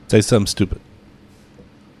Say something stupid.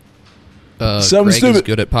 Something Greg stupid. is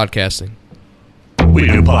good at podcasting. We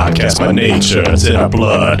do podcasts by nature, it's in our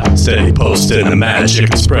blood. Steady posting the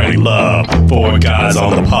magic and spreading love. 4 guys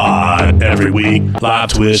on the pod every week.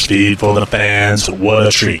 Live Twitch feed for the fans, what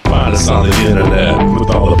a treat. Find us on the internet with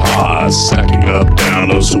all the pods. Stacking up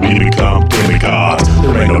downloads so we become demigods.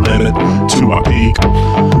 There ain't no limit to our peak.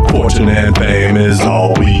 Fortune and fame is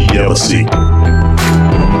all we ever seek.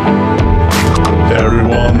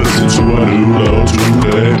 Everyone listen to a new love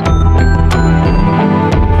today.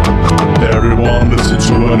 Everyone listen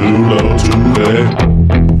to a new love today.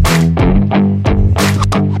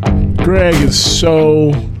 Greg is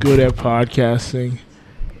so good at podcasting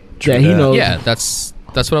that he that. knows Yeah, that's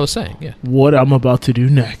what I was saying. Yeah. what I'm about to do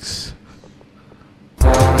next.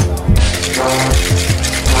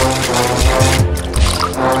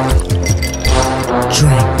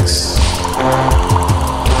 Drinks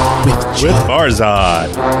With Farzad.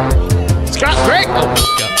 Scott Greg. Oh,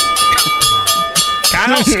 Scott.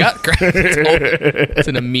 Kyle Scott Greg. It's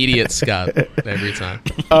an immediate Scott every time.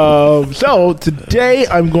 So today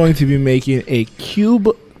I'm going to be making a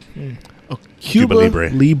Cuba Libre.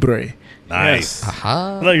 Libre. Nice.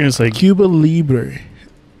 Aha. I thought you were going to say Cuba Libre.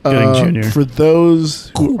 Getting Junior. For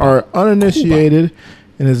those who are uninitiated,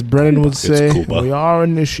 and as Brennan would say, Cuba. we are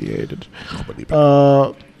initiated.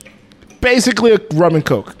 Basically a rum and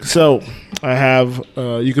coke. So I have,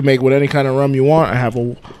 you can make with any kind of rum you want. I have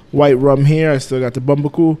a white rum here. I still got the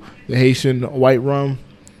Bumbaku, the Haitian white rum.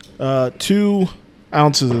 2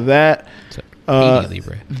 ounces of that. Beanie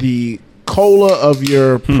Libre. The cola of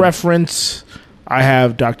your preference. I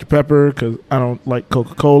have Dr. Pepper because I don't like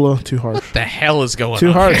Coca-Cola. Too harsh. The hell is going Too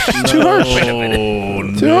on? harsh. Too harsh.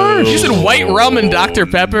 Oh, Too harsh. You said white rum and Dr.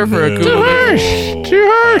 Pepper for a Too Cuba. harsh. Too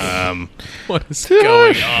harsh. What is Too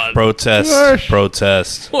going harsh. on? Protest. Harsh.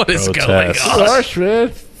 Protest. What is going Protest. on? Too harsh,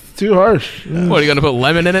 man. Too harsh. What, are you going to put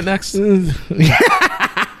lemon in it next? It's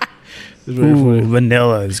very Ooh, funny.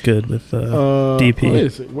 vanilla is good with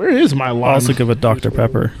DP. Where is my lime? Also good with Dr.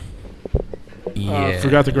 Pepper. Yeah.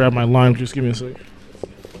 Forgot to grab my lime. Just give me a second.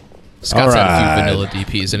 Scott's had a Alright. few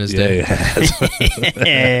vanilla DPs in his Yeah, day. he has.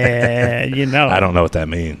 Yeah, you know. I don't know what that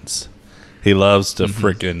means. He loves to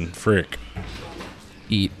frickin' frick.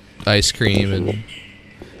 Eat ice cream and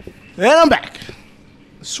And I'm back.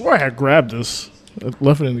 I swear I had grabbed this. I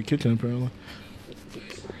left it in the kitchen, apparently.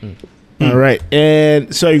 All right.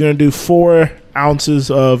 And so you're going to do 4 ounces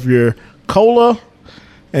of your cola.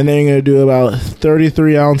 And then you're going to do about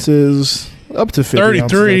 33 ounces, up to 50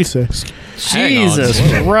 33? ounces, I'd say. Hang on.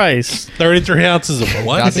 Jesus Christ. 33 ounces of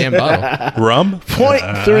what? goddamn bottle. Rum?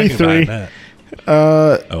 0.33.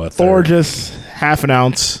 Oh, a third. Or just half an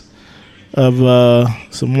ounce of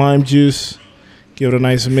some lime juice. Give it a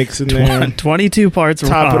nice mix in there. 22 parts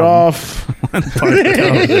Top rum. it off.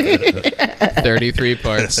 33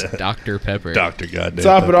 parts Dr. Pepper. Dr. Goddamn.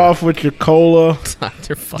 Top it off with your cola.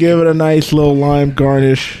 Dr. fucking Give it a nice little lime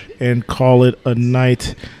garnish and call it a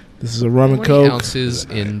night. This is a rum and 20 coke. ounces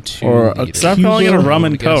in 2 Or a liters. Stop calling it a rum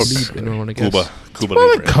and coke. Anyone wanna guess? Cuba. Cuba Rum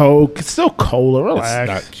Libre. and coke. It's still cola. It's Relax.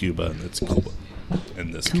 not Cuba. It's Cuba.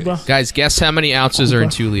 In this Cuba? case. Guys, guess how many ounces are in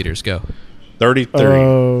 2 liters. Go. 33.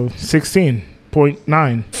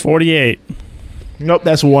 16.9. 48. Nope,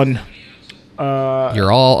 that's 1.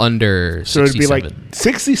 You're all under So it'd be 67. like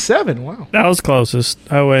 67. Wow. That was closest.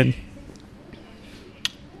 I win.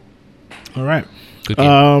 All right. Good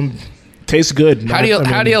game. Tastes good. how do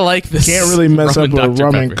you like this? Can't really mess up with Dr.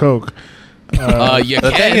 rum and Pepper? coke. You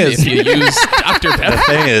The can thing is- if you use Dr. The Pepper.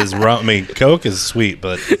 thing is, rum, I mean, Coke is sweet,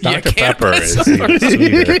 but Dr. can't Pepper mess is even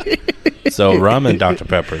sweeter. So rum and Dr.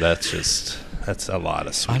 Pepper, that's a lot of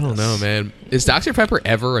I sweetness. don't know, man. Is Dr. Pepper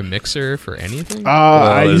ever a mixer for anything?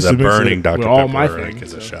 I Well, used there's to a mix burning it Dr. with Pepper all my I things. think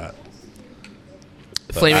is a shot.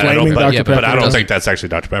 Flaming I don't, Flaming but, Dr. yeah, Pepper. but I don't doesn't- think that's actually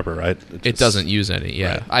Dr. Pepper, right? It doesn't use any.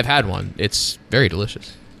 Yeah, Right. I've had one. It's very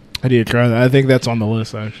delicious. I need to try that. I think that's on the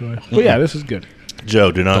list, actually. But yeah, this is good.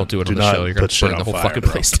 Joe, do not Don't do it on the not show. You're going put to shit burn the on whole fire, fucking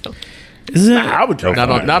bro. place down. Isn't it? I would try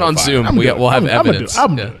Not on, not on Zoom. I'm We'll have evidence.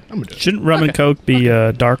 I'm Yeah. good. I'm good. Shouldn't rum and coke be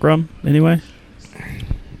dark rum anyway?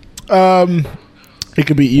 It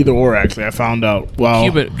could be either or. Actually, I found out. Well,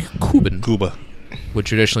 Cuban Cuba. would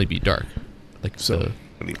traditionally be dark, like So-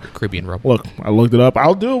 the Caribbean rum. look, I looked it up.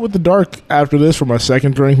 I'll do it with the dark after this for my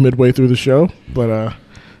second drink midway through the show. But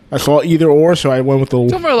I saw either or, so I went with the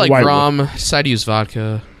Don't really like white rum. Decide to use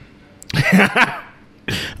vodka.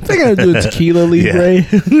 I think I'm gonna do a tequila libre.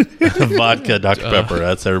 Vodka, Dr. Pepper.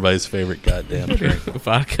 That's everybody's favorite goddamn drink.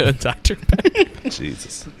 Vodka and Dr. Pepper.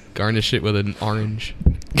 Jesus. Garnish it with an orange.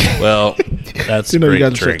 Well, that's You know, you great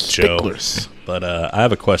guys are drink, such Joe. sticklers. But I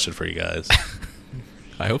have a question for you guys.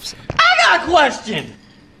 I hope so.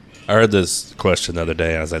 I heard this question the other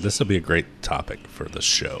day. I was like, this will be a great topic for the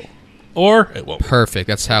show. Or it won't. Perfect.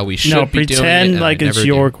 That's how we should No, be doing it. pretend and I like it's never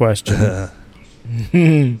your do. question.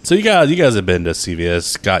 So you guys have been to CVS.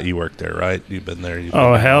 Scott, you work there, right? You've been there. You've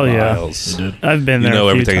Oh, been hell down the yeah. aisles. I've been You there know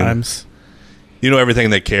a few everything. times. You know everything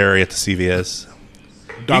they carry at the CVS.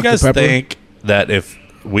 Do you Dr. guys Pepper? think that if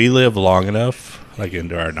we live long enough, like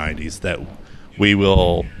into our 90s, that we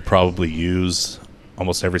will probably use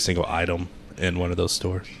almost every single item in one of those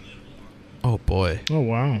stores? Oh boy. Oh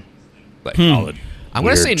wow. Like all the I'm gonna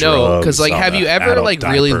weird say no because drugs, like, have all you the ever adult like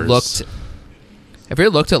really diapers. looked? Have you ever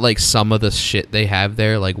looked at like some of the shit they have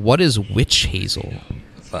there? Like, what is witch hazel?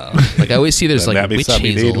 Like, I always see there's like That'd be witch something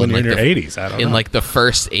you hazel need when in you're like in your the 80s. I don't in know. like the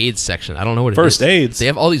first aid section. I don't know what it First is. aids. They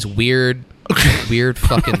have all these weird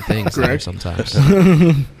fucking things there Correct. sometimes.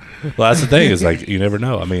 Well, that's the thing is like you never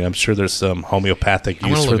know. I mean, I'm sure there's some homeopathic I'm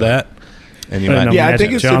use gonna for look it that, and you I might. know Yeah, I Magic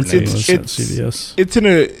think it's- Johnson it's- was at it's- CVS. It's in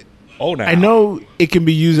a. Oh, now I know it can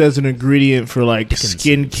be used as an ingredient for like Dickinson's.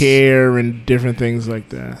 skincare and different things like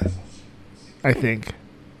that. I think.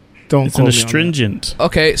 Don't It's an quote me on that. astringent.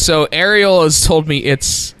 Okay, so Ariel has told me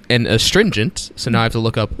it's an astringent, so now I have to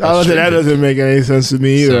look up. Oh, that astringent. doesn't make any sense to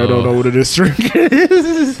me either. I don't So- know what an astringent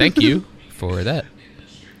is. Thank you for that.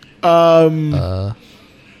 I'm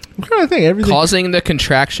trying to think. Everything. Causing the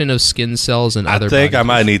contraction of skin cells and I other. think I body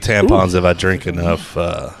might need tampons if I drink enough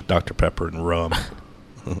Dr. Pepper and rum.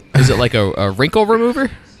 tissues. Is it like a wrinkle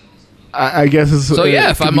remover? I guess it's. So, yeah,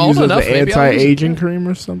 it if could I'm be old used as enough, an maybe I'll use it, anti-aging yeah. cream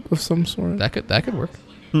or some of some sort. That could work.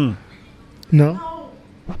 No.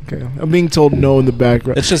 Okay, I'm being told no in the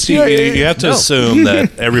background. It's just Yeah, you have to no. assume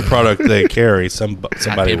that every product they carry, somebody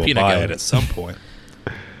Goddamn will peanut buy gallery. it at some point.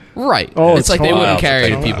 Right. Oh, it's it's like they wild wouldn't to carry it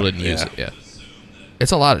think if people about. didn't use Yeah. it. Yeah.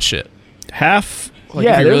 It's a lot of shit. Half, Like,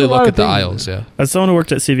 Yeah, if you there's really a lot look of at the things. aisles, yeah. as someone who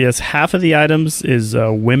worked at CVS, half of the items is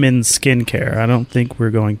women's skincare. I don't think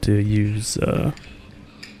we're going to use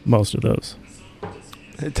most of those.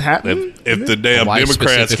 It's happening. If the damn Why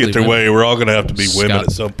Democrats specifically get their women? way, we're all going to have to be women Scott.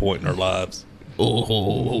 at some point in our lives.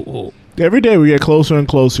 Oh. Every day we get closer and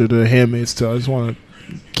closer to Handmaid's Tale. I just want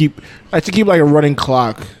to keep. I have to keep like a running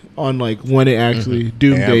clock on like when it actually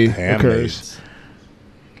doomsday occurs.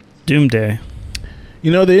 Doomday.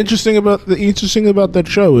 You know the interesting about that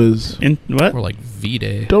show is In what? Or like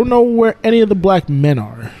V-Day. don't know where any of the black men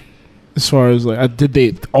are. As far as like, did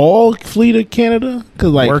they all flee to Canada?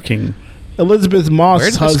 Because like Working. Elizabeth Moss' Where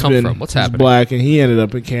did this come husband from? What's is happening? black, and he ended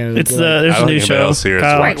up in Canada. It's But, there's I a don't new think anybody show. else here is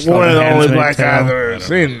Kyle, like it's one called of the only Handmaid's black guys I've Tale. ever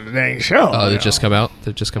seen the dang show. Oh, did it just come out? Did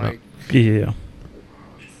it just come out? Yeah.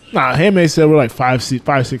 Nah, Handmaid's Tale, we're like 5,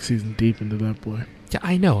 6 seasons deep into that boy. Yeah,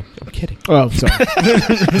 I know. I'm kidding. Oh, sorry.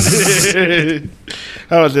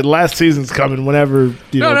 Oh, the last season's coming whenever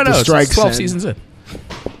No. the It's strikes 12 end. seasons in.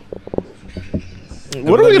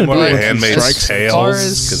 What are we gonna More do? like with the Handmaid's strikes? Tale.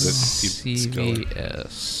 Stars, 'cause it keeps going.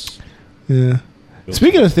 CVS. Yeah.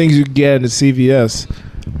 Speaking of things you can get at CVS,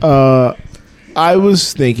 I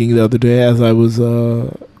was thinking the other day as I was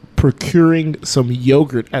procuring some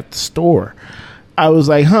yogurt at the store, I was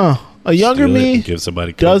like, "Huh, a younger Steal it and me give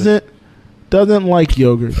somebody doesn't like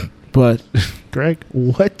yogurt." But Greg,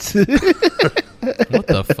 what? What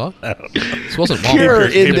the fuck? This wasn't Cure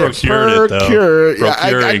Walmart. in there. procured it, though. Procure. Yeah, I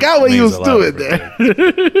Procuring got what he means was a lot doing for there. He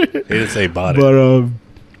didn't say bought it.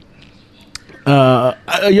 But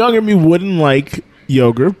a younger me wouldn't like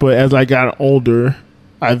yogurt, but as I got older,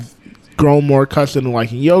 I've grown more accustomed to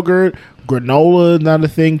liking yogurt. Granola, not a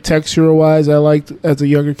thing texture wise I liked as a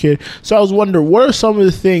younger kid. So I was wondering, what are some of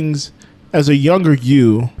the things as a younger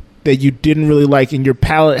you that you didn't really like and your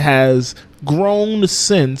palate has grown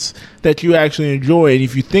since that you actually enjoy? And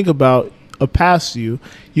if you think about a past you,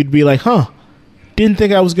 you'd be like, huh, didn't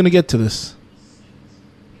think I was going to get to this.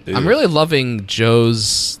 I'm really loving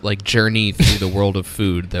Joe's like journey through the world of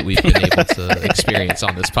food that we've been able to experience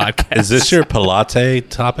on this podcast. Is this your Pilate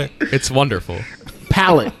topic? It's wonderful.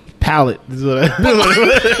 Palate. Is what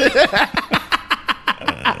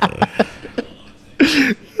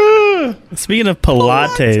Speaking of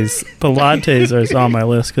Pilates are on my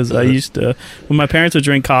list because I used to, when my parents would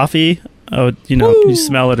drink coffee, I would, you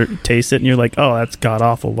smell it or taste it, and you're like, oh, that's god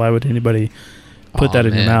awful. Why would anybody put Aw, that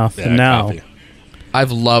in your man. mouth? Yeah, and now, coffee.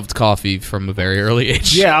 I've loved coffee from a very early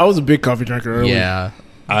age. Yeah, I was a big coffee drinker early. Yeah.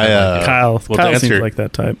 Kyle well, to seems answer- like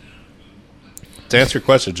that type. To answer your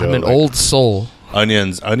question, Joe, I'm an like, old soul.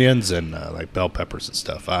 onions, and like bell peppers and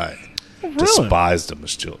stuff. I despised them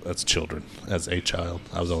as children. As a child,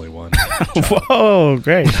 I was only one. Whoa,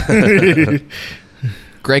 great.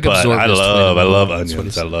 Greg But absorbed I his love twin. That's what onions. he I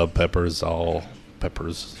said. love peppers. All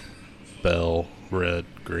peppers, bell, red,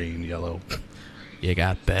 green, yellow. You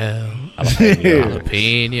got Belle.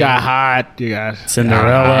 You got hot. You got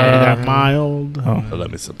Cinderella. You got mild.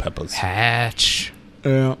 Let me some peppers. Hatch.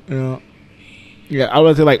 Yeah. I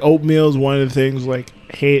would say like oatmeal is one of the things like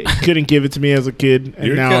couldn't give it to me as a kid. And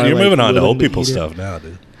You're now moving on to willing old people eat it. stuff now,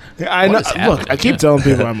 dude. I know. What is happening? Look, I keep telling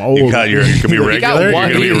people I'm old. You can be regular. You're one-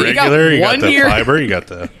 gonna be you got regular. You got 1 the year. fiber. You got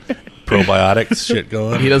the probiotics shit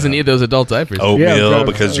going. He doesn't need those adult diapers. Yeah, I'm Oatmeal trying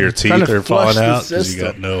to- because your trying teeth to are falling flush the out because you system.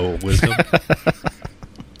 got no wisdom.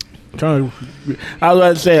 I was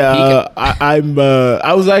about to say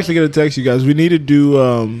I was actually gonna text you guys. We need to do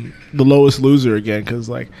the lowest loser again because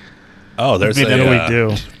like Oh, there's Maybe a we do.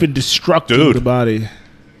 it's been destructive Dude. to the body.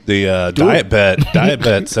 the Diet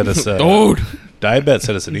Bet sent us Dude. Diet Bet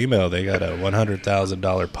sent us an email. They got a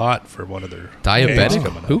 $100,000 pot for one of their games Diabetic?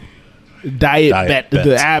 coming up. Who? Diet Diet Bet, Bet.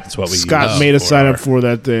 the app That's what we Scott use made us for sign our- up for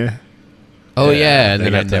that day. Oh, Yeah, yeah, and they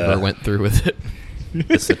then I got never the- went through with it.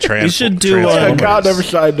 It's the We should do, Yeah, Transformers. Kyle never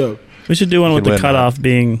signed up. We should do one You with the win, cutoff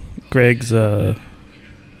being Greg's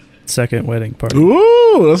second wedding party.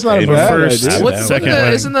 Ooh, that's not Hey, a bad first- idea. What's- second the,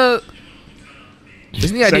 wedding. isn't the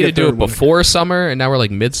idea Second, to do third it one. before summer, and now we're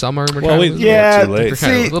like midsummer? And we're Well, trying to- Yeah, too late. We're kinda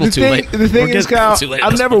see, a little the too thing, late. the thing We're is, getting Kyle, too late.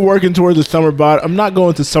 I'm never working towards the summer bod. I'm not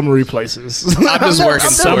going to summery places. I'm just working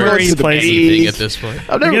summery towards to the places. anything beach. at this point.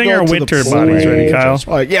 I'm We're never getting our going to winter the bodies ready, pool. Kyle.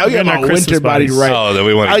 Like, yeah, I'll We're get getting my our Christmas winter body bodies. right. Oh, then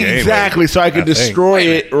we want to game. Exactly, so I could destroy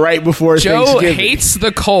it right before Joe Thanksgiving. hates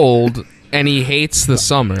the cold, and he hates the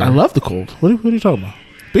summer. I love the cold. What are you talking about?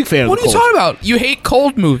 Big fan What of are the you cold. talking about? You hate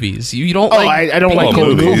cold movies. You don't Oh, like. I don't like Well, cold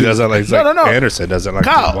movie. movies. He doesn't like, No. Anderson doesn't like the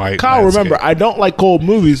Kyle, white remember, landscape. I don't like cold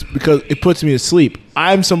movies because it puts me to sleep.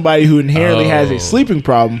 I'm somebody who inherently has Oh. a sleeping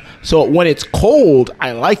problem, so when it's cold,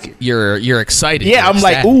 I like it. You're excited. Yeah, You're I'm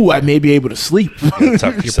like, ecstatic. ooh, I may be able to sleep. Tuck You're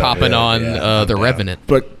yourself popping in. on Yeah, The yeah. Revenant.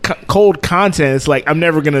 But cold content, it's like I'm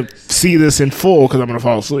never gonna see this in full because I'm gonna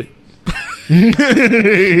fall asleep.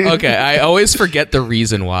 Okay, I always forget the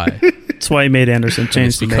reason why. That's why he made Anderson change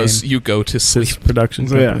It's the because name. you go to sleep. His production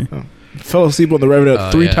So, yeah, company. fell asleep on the Revenant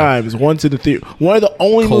Oh, 3 yeah. times. Once in the theater. One of the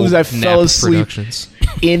only movies I Cold fell Nap asleep Productions.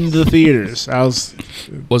 in the theaters. I was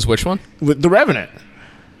Was which one? with the Revenant.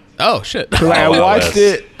 Oh shit! 'Cause I Oh, watched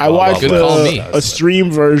yes. it. I Well, watched good call, me. a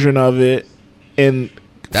stream version of it and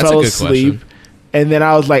That's fell a good asleep. question. And then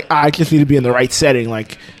I was like, I just need to be in the right setting.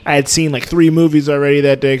 Like I had seen like 3 movies already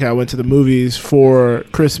that day. 'Cause I went to the movies for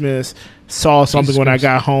Christmas. Saw something Jesus when I Christ.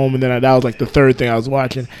 got home, and then that was like the 3rd thing I was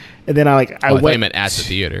watching. And then I I thought you went. meant at the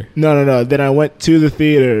theater. No. Then I went to the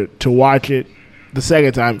theater to watch it the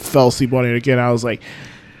second time. Fell asleep on it again. I was like,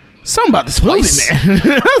 something about this movie, Twice. man. I was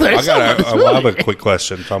like, I something about got. this I have movie. a quick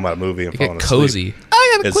question. Talking about a movie and falling Get asleep. cozy.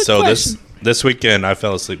 I got a It's quick so question. this weekend I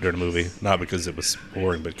fell asleep during a movie, not because it was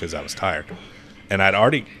boring, but because I was tired, and I'd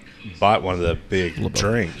already bought one of the big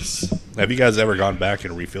drinks. Have you guys ever gone back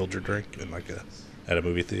and refilled your drink in like at a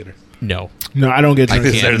movie theater? No, No, I don't get I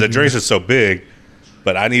drinks. can't. The drinks are so big,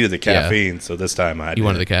 but I needed the caffeine, so this time I you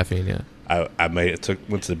wanted the caffeine, yeah. I went to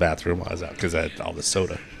the bathroom while I was out because I had all the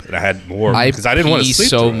soda, and I had more I because I didn't want to pee sleep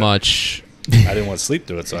so through it. much. I didn't want to sleep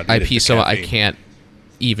through it, so I needed pee the so much. I caffeine. can't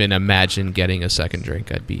even imagine getting a second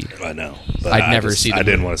drink. I'd be. I know, but I'd I never just- see the I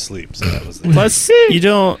didn't movie. want to sleep, so that was. The Plus, you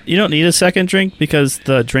don't need a second drink because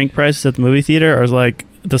the drink prices at the movie theater are like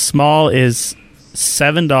the small is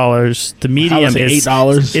 $7, the medium say is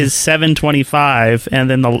 $8. is $7.25, and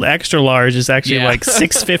then the extra large is actually Yeah. like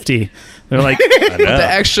 $6.50. They're like, I know. The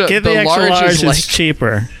extra, get the the extra large, large is is like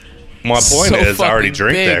cheaper. My point so is, I already fucking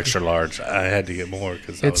drank big. the extra large. I had to get more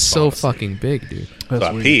because it's so fucking big, dude. So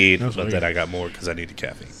I weird. peed, That's but weird. then I got more because I needed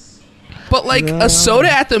caffeine. But like a soda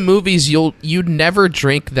at the movies, you'd never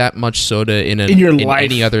drink that much soda in your life.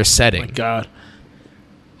 any other Oh setting. my God.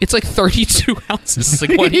 It's like 32 ounces. It's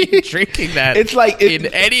like when are you drinking that? It's like in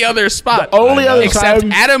any other spot. The only other Except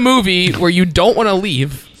time, at a movie where you don't want to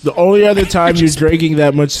leave. the only other time you're drinking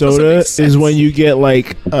that much soda make sense. is when you get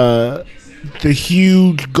like the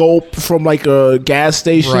huge gulp from like a gas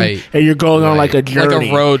station, Right. and you're going on like a Like journey,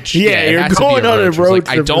 a road trip. Yeah, it you're has to be going on a trip. It's road like,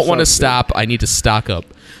 trip. I don't want to or something. stop. I need to stock up.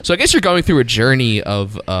 So I guess you're going through a journey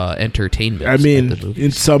of entertainment. I at mean, the movies. in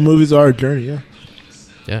some movies are a journey. Yeah,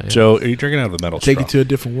 yeah. Joe, are you drinking out of a metal take straw? you to a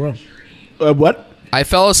different world. What? I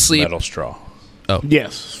fell asleep. Metal straw.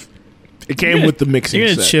 Yes, it came with the mixing. You're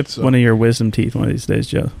gonna set, chip so. one of your wisdom teeth one of these days,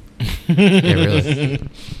 Joe. Yeah, really.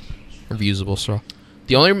 A reusable straw.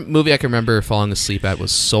 The only movie I can remember falling asleep at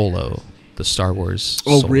was Solo, the Star Wars.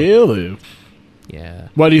 Oh, Solo. really? Yeah.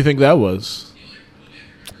 Why do you think that was?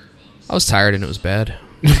 I was tired and it was bad.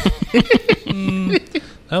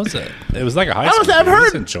 It was like a high I school. don't. I've movie. It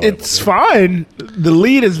was heard enjoyable, it's dude. fine. The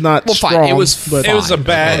lead is not Well, fine. strong. It was but It was a Fine.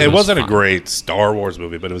 bad. It It was wasn't a fine. great Star Wars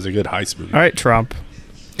movie, but it was a good heist movie. All right, Trump.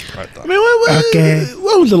 I thought. I mean,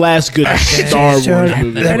 what was the last good Star Wars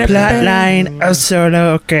movie? The plot line of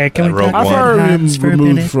Solo. Okay, can we Rogue talk I've One. about already Hans for a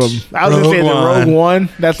removed minute? from. I was gonna say the Rogue One.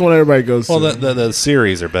 That's the one everybody goes Well, to. the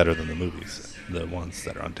series are better than the movies. The ones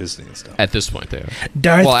that are on Disney and stuff. At this point, they are.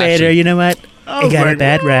 Darth Well, Vader, actually- you know what? I He was got a like,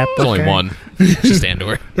 bad rap. There's only okay? one. Just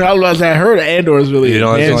Andor. I was like, I heard Andor is really. You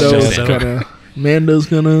don't like Mando's Andor? kind of. Mando's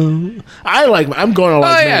gonna. I'm going to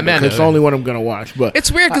like yeah, Mando. 'Cause Mando. It's the only one I'm gonna watch. But It's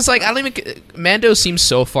weird because like I don't even. Mando seems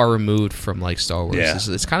so far removed from like Star Wars. Yeah.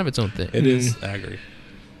 It's kind of its own thing. It is. I agree.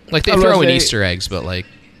 Like they I was throw gonna in say- Easter eggs, but like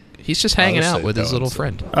he's just hanging would out say with his no, little so-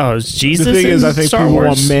 friend. Oh, is Jesus the thing in is, I think Star people Wars?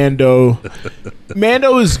 want Mando.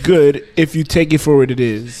 Mando is good if you take it for what it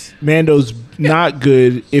is. Mando's not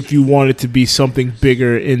good if you want it to be something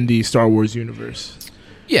bigger in the Star Wars universe.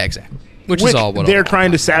 Yeah, exactly. Which is all what they're all-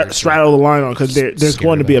 trying to straddle the line on because there's Scary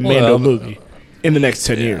going to be a about Mando Well, movie in the next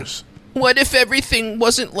 10 years. What if everything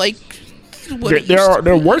wasn't like? What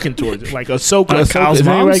They're working towards it. Like Ahsoka. Kyle's Is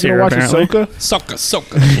anybody mom's gonna here, watch apparently. Ahsoka?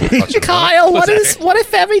 Soka. Kyle, what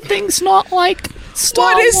if everything's not like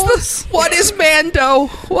Star Wars? What is Mando?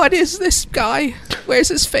 What is this guy? Where's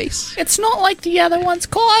his face? It's not like the other ones,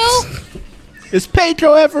 Kyle. Is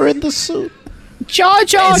Pedro ever in the suit? Jar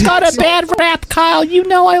Jar got a bad rap, Kyle. You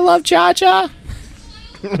know I love Jar Jar.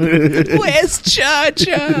 Where's Jar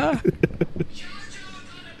Jar?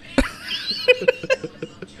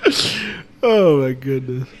 Oh my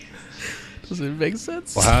goodness. Does it make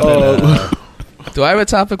sense? Well, how did, Do I have a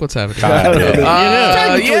topic? What's happening? Kyle,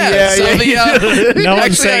 yeah. No one's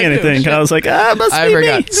Actually, saying I do. anything. Kyle's like, must I be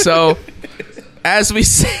forgot. me. So, as we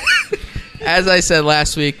said, as I said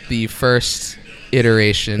last week, the first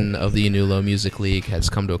iteration of the Inulo Music League has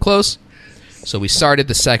come to a close. So we started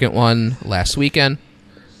the second one last weekend,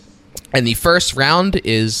 and the first round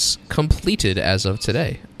is completed as of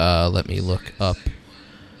today. Let me look up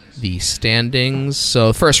the standings.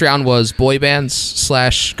 So first round was boy bands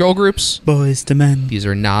 / girl groups. Boys to men. These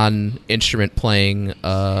are non-instrument playing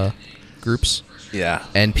groups. Yeah.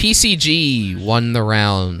 And PCG won the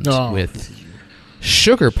round Oh. with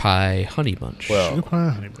Sugar Pie Honey Bunch Well,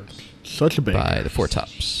 Such a big. by the Four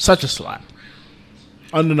Tops. Such a slap.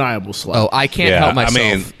 Undeniable slap. Oh, I can't Yeah, help I myself.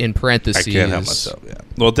 mean, In I parentheses, can't help myself. Yeah.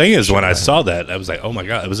 Well, the thing is, when I saw that, I was like, "Oh my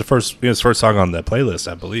god!" It was the first, his first song on the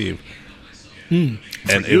playlist, I believe. And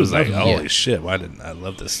it was like, "Holy Yeah. shit! Why didn't I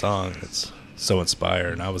love this song? It's so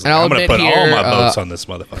inspired." And I was And like, I'll "I'm gonna admit put all here, my votes on this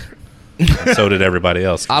motherfucker." And so did everybody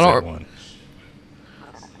else. 'Cause I don't- they won.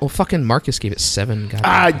 Well, fucking Marcus gave it 7. God.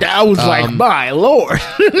 I was like, my lord.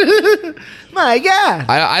 My God.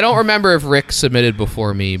 I don't remember if Rick submitted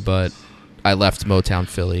before me, but I left Motown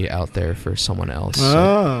Philly out there for someone else. So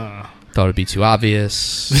Ah. thought it'd be too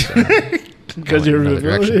obvious. Because went you're another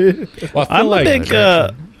direction. Well, I feel I'm like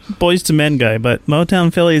a big Boys to Men guy, but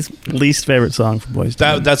Motown Philly's least favorite song for Boys to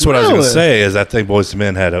Men. that's what I was Really? gonna say. Is I think Boys to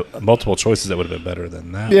Men had multiple choices that would have been better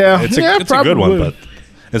than that. Yeah. it's Yeah, a good one, probably. but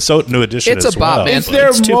it's so New Edition. It's a as bop, well. man. It's their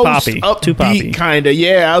It's too most poppy. Too poppy. upbeat, kind of.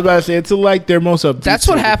 Yeah, I was about to say, it's like their most upbeat. That's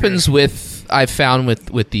what song. happens with I've found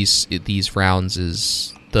with these rounds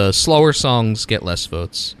is the slower songs get less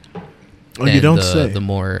votes. Oh, you and don't the, say. The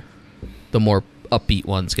more upbeat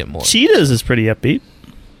ones get more. Cheetahs is pretty upbeat.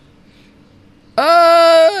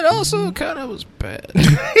 It also kind of was bad,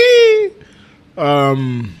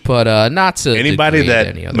 but not to Anybody degrade that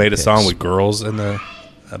any other made a song picks. with girls in the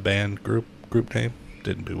a band group name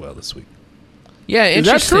didn't do well this week. Yeah, that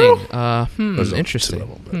interesting. true? Interesting. There's only 2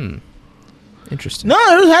 of them, Interesting. No,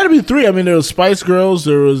 there had to be 3. I mean, there was Spice Girls,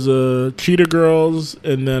 there was Cheetah Girls,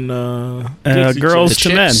 and then Dixie Girls The Chicks.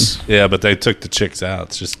 to Men. Chicks. Yeah, but they took the chicks out.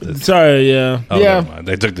 It's just the, Sorry, yeah, oh, yeah. never mind.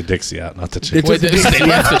 They took the Dixie out, not the They chicks. took Wait, they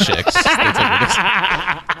left the chicks. They took the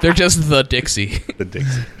Dixie. They're just the Dixie. the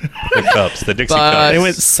Dixie, the cups, the Dixie But- cups. They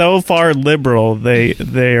went so far liberal.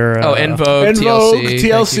 They're Oh, En Vogue, En Vogue, TLC.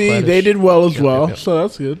 TLC, they did well as well, yep. so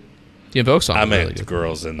that's good. The En Vogue song. I was meant really good.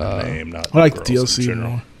 girls in the name, not I like the girls in TLC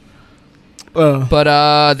general. more. But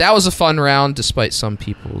that was a fun round, despite some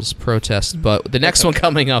people's protest. But the next one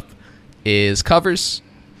coming up is covers.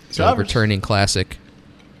 So Covers. returning classic,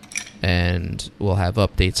 and we'll have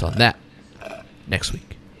updates on that next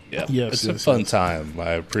week. Yeah, Yes, it's yes, a fun yes. time. I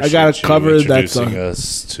appreciate got a you cover that's introducing a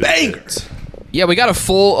us to banger. it. Yeah, we got a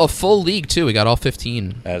full league too. We got all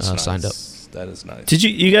 15 That is nice. signed up. That is nice. Did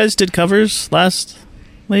you guys did covers last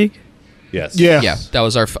week? Yes. Yeah. Yeah, that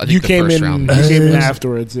was our. I think You the came first in. round. You came in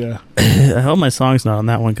afterwards. Yeah. I hope my song's not on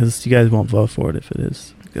that one because you guys won't vote for it if it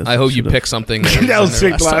is. I hope you Should've- pick something. That was in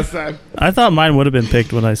there sick last time. I thought mine would have been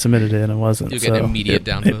picked when I submitted it, and it wasn't. You so get immediate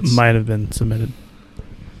it downvotes. might have been submitted.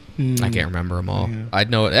 I can't remember them all. I'd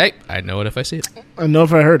know it. Hey, I'd know it if I see it. I know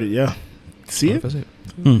if I heard it. Yeah. See If it? I see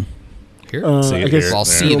it. Here? See it I guess here. I'll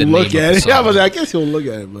There. see he'll the look name at of it. the Yeah, song. but I guess he'll look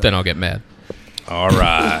at it. But. Then I'll get mad. All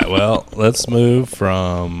right. Well, let's move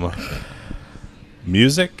from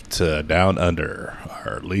music to Down Under.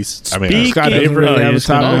 Or at least, I mean, Speak- Scott didn't Oh, really you have a just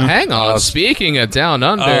gonna- Oh, topic. hang on. Speaking of Down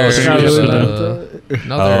Under, Oh, Scott shoot. here's, really didn't have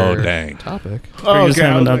another Oh, dang. topic. Oh, We just okay,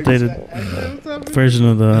 have I an was like, updated version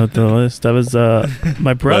of the list. That was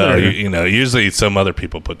my brother. well, you know, usually some other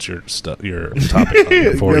people put your topic on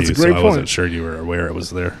there for That's you, a great so I wasn't point. sure you were aware it was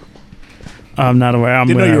there. I'm not aware. I'm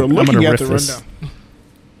Didn't know gonna, you were I'm looking gonna at riff the this.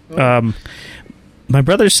 rundown. My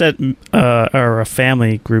brother sent or a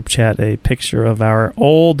family group chat a picture of our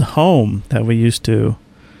old home that we used to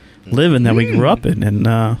live in, that we grew up in, and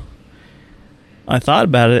I thought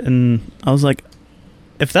about it, and I was like,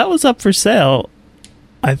 if that was up for sale,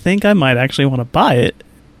 I think I might actually want to buy it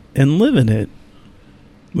and live in it.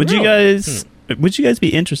 Would you guys? Would you guys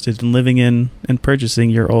be interested in living in and purchasing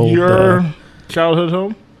your old Your childhood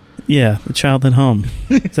home? yeah, the childhood home?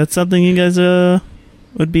 Is that something you guys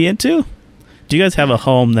would be into? Do you guys have a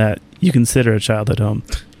home that you consider a childhood home?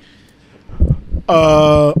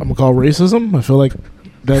 I'm gonna call racism. I feel like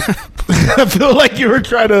that. I feel like you were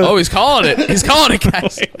trying to. Oh, he's calling it. He's calling it,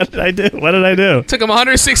 guys. What did I do? What did I do? Took him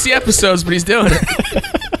 160 episodes, but he's doing it.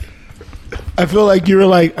 I feel like you were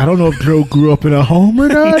like, I don't know if Joe grew up in a home or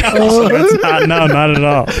not. Not at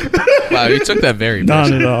all. Wow, you took that very Not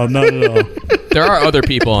personally. at all. Not at all. There are other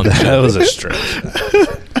people on the That show. was a stretch.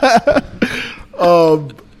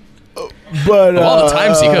 But Of all the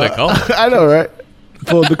times he could have called. I know, right?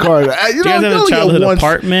 Pulled the card. You Do you guys have a childhood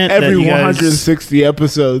apartment that every you guys- 160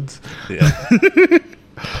 episodes. Yeah.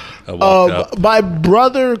 I walked up. My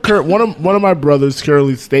brother, one of my brothers,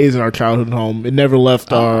 currently stays in our childhood home. It never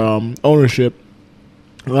left our ownership,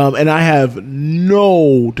 and I have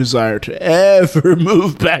no desire to ever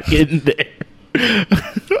move back in there.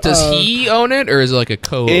 Does he own it, or is it like a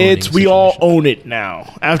co-owning We all situation? own it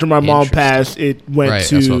now. After my mom Interesting. passed, it went Right,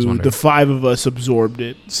 that's what I was to wondering. the 5 of us absorbed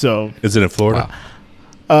it. So Is it in Florida?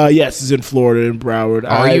 Wow. yes, it's in Florida in Broward.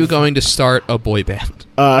 Are you I've- going to start a boy band?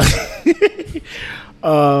 I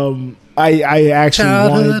actually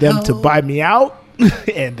wanted them to buy me out,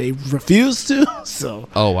 and they refused to. So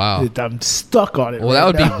Oh, wow. I'm stuck on it. Well, that right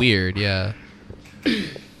would now. be weird, yeah.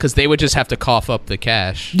 Because they would just have to cough up the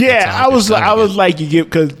cash. Yeah, That's not I was good. like, you get,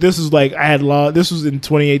 because this was like I had lost. This was in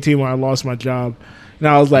 2018 when I lost my job, and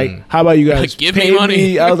I was like, how about you guys Give me pay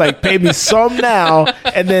money. I was like, pay me some now,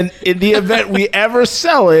 and then in the event we ever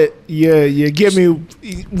sell it, you give me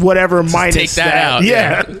whatever minus take that out,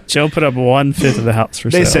 Yeah. Joe put up 1/5 of the house for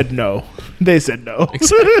They sale. said no. They said no.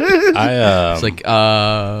 I It's like,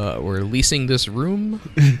 we're leasing this room.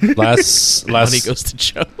 last Money goes to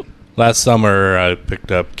Joe. last summer I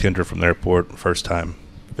picked up Kendra from the airport, first time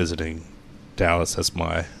visiting Dallas. That's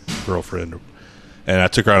my girlfriend, and I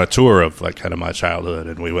took her on a tour of like kind of my childhood,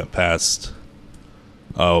 and we went past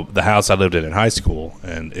the house I lived in high school,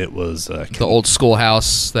 and it was The old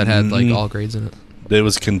schoolhouse that had like all grades in it. it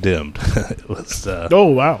was condemned. It was Oh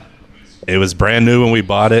wow. it was brand new when we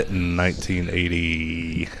bought it in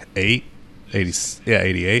 1988,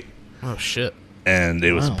 88. Oh shit. And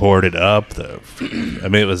it was boarded up. I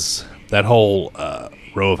mean, it was that whole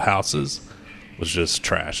row of houses was just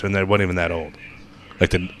trash, and they wasn't even that old. Like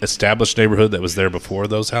the established neighborhood that was there before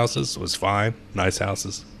those houses was fine, nice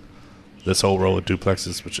houses. This whole row of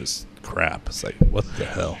duplexes was just crap. It's like, what the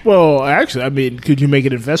hell? Well, actually, I mean, could you make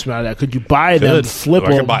an investment out of that? Could you buy them, Good. flip I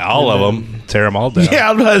them? could buy all of them, tear them all down. Yeah,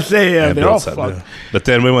 I'm not saying and they're build all something fucked. new. But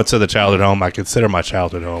then we went to the childhood home. I consider my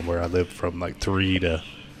childhood home where I lived from like 3 to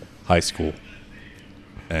high school,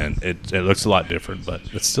 and it looks a lot different, but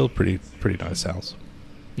it's still a pretty nice house.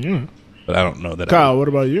 Yeah. But I don't know that I Kyle, would what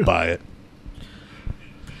about you? buy it.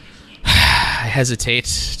 I hesitate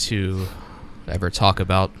to ever talk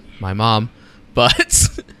about my mom, but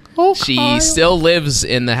she still lives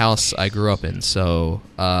in the house I grew up in. So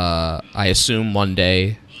I assume one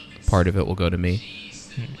day part of it will go to me,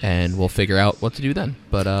 and we'll figure out what to do then.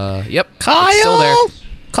 But yep, it's still there.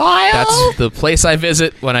 Kyle, That's the place I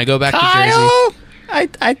visit when I go back to Jersey. I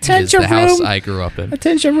Is turned the your house room. I grew up in. I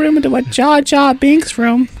turned your room into a Jar Jar Binks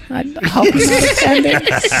room. I hope you're not offended.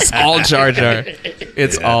 It's all Jar Jar.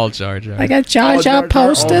 It's all Jar Jar. I got Jar Oh, Jar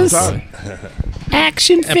posters, all the time.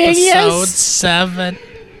 action Episode figures. 7.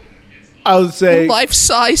 I would say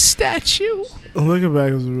Life-size statue. looking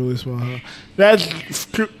back, it was a really small house. That's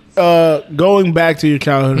going back to your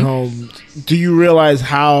childhood home. Do you realize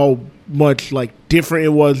how much like different it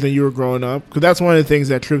was than you were growing up? Because that's one of the things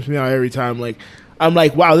that trips me out every time. Like I'm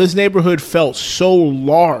like, wow, this neighborhood felt so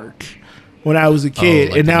large when I was a kid,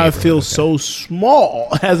 like and the now it neighborhood, feels so small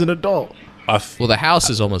as an adult. Well, the house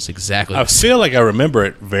is almost exactly I the same. feel like I remember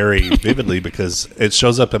it very vividly because it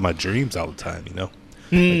shows up in my dreams all the time.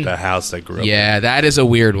 Like the house I grew up in. Yeah, that is a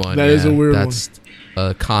weird one. That is a weird one. That's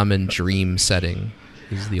a common dream setting.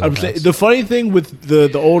 Is the old house. The funny thing with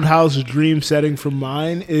the old house dream setting from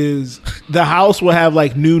mine is the house will have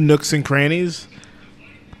like new nooks and crannies.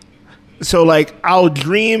 So like I'll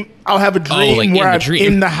have a dream like where in the I'm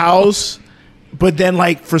dream. in the house, but then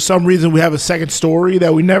like for some reason we have a second story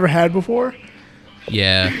that we never had before.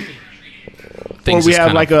 Yeah. Or Things we just have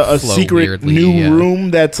kinda like a flow secret weirdly, new yeah.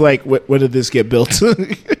 room that's like, when did this get built?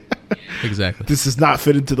 Exactly. This does not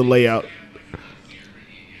fit into the layout.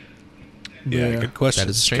 Yeah, good question, That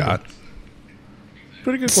is a strange Scott.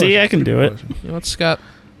 Pretty good See, question. I can do it. You know what,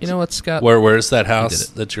 Scott? Where's that did house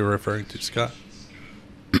it. that you're referring to, Scott?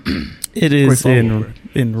 It is Quick in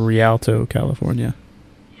follow-up. Rialto, California.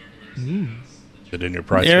 Is it in your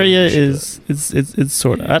price The area range? it's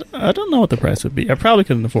sort of. I don't know what the price would be. I probably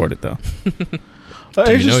couldn't afford it though.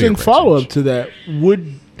 Interesting your price follow up range? to that.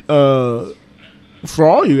 Would for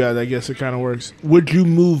all you guys, I guess it kind of works. Would you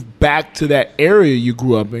move back to that area you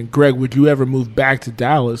grew up in? Greg, would you ever move back to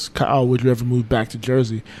Dallas? Kyle, would you ever move back to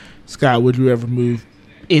Jersey? Scott, would you ever move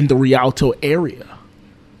in the Rialto area?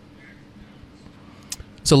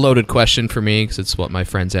 It's a loaded question for me because it's what my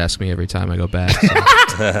friends ask me every time I go back.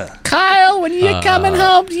 So Kyle, when you coming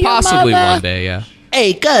home to your possibly mother? one day, yeah.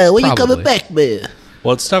 Hey, Kyle, when you Probably. coming back, man?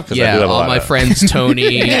 Well, it's tough because I Yeah, do have a all lot my of friends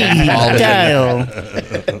Tony and Paul Kyle,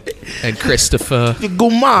 and Christopher.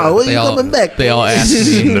 Guma, when They you all, coming back? they all man? ask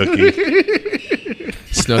me. Snooki.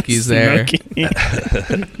 Snooky's there.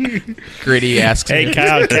 Gritty asks hey me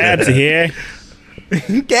Kyle, Cabs here.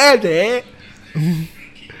 Dad, eh?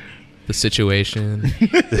 the situation.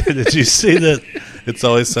 Did you see that? It's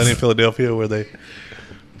Always Sunny in Philadelphia where they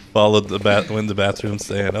followed went to the bathroom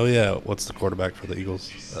saying, "Oh yeah, what's the quarterback for the Eagles?"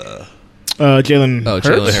 Jalen. Oh,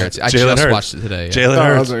 Jalen Hurts. I Jalen just Hurts. watched it today. Yeah. Jalen Oh, I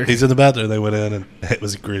Hurts. was like- He's in the bathroom. They went in and it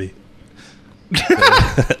was Gritty.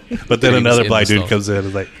 But then Gritty was another in black the dude stall. comes in and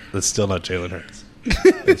is like, "That's still not Jalen Hurts."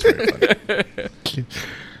 It's very funny.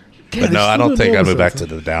 But no, I don't think I'd move back to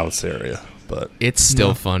the Dallas area. But It's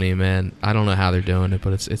still funny, man. I don't know how they're doing it,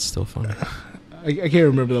 but it's still funny. I can't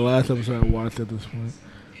remember the last episode I watched at this point.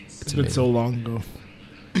 It's been amazing. so long ago.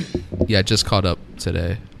 Yeah, I just caught up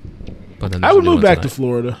today. But then I there's would a new move one back to tonight.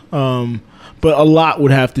 Florida. But a lot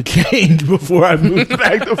would have to change before I moved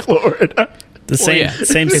back to Florida. The same yeah.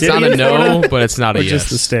 same It's city. not a in no, Florida? but it's not a Or yes. just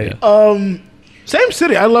the state? Yeah. Same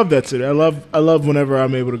city. I love that city. I love whenever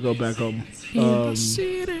I'm able to go back home.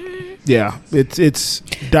 Yeah, it's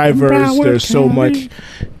diverse. Broward There's so County. much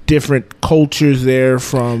different cultures there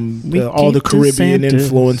from We all the get to Caribbean Santa's.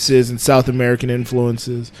 influences and South American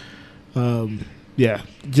influences. Yeah,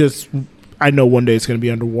 just I know one day it's going to be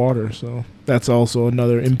underwater, so that's also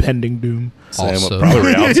another impending doom. same Also-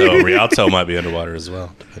 probably Rialto. Rialto might be underwater as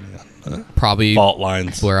well, depending on Probably fault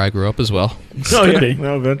lines. where I grew up as well. Oh Could yeah, be.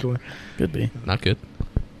 no, eventually. Could be. Not good.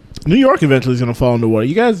 New York eventually is going to fall underwater.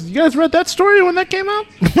 You guys read that story when that came out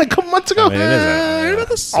like a couple months ago? I mean,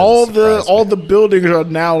 it is all the buildings are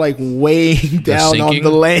now like weighing down on sinking?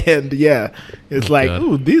 the land. Yeah, it's like, God.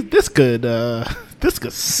 ooh, this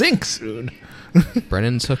could sink soon.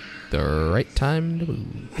 Brennan took the right time to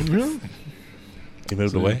move. He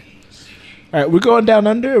moved away. All right, we're going down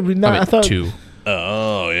under. Are we not? I thought two.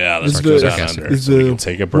 Oh yeah, that's Is what goes the- down under. is So we the can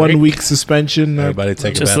take a break. 1 week suspension. Everybody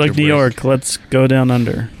take a Just bathroom like New break. York, let's go down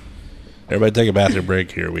under. Everybody take a bathroom break.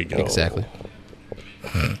 Here we go. Exactly.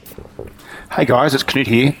 Hey guys, it's Knut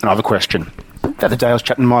here, and I have a question. The other day I was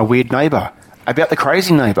chatting to my weird neighbour about the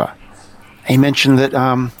crazy neighbour. He mentioned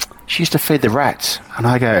that she used to feed the rats, and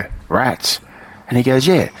I go, rats? And he goes,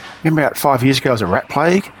 yeah, remember about 5 years ago there was a rat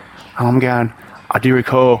plague? And I'm going, I do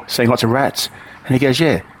recall seeing lots of rats. And he goes,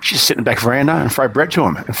 yeah, she just sit in the back veranda and throw bread to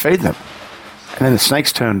them and feed them. And then the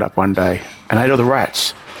snakes turned up one day and ate all the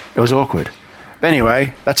rats. It was awkward. But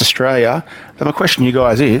anyway, that's Australia. But my question to you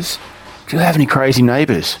guys is, do you have any crazy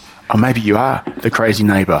neighbours? Or maybe you are the crazy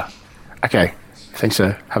neighbour. Okay, thanks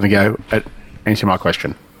for having a go at answering my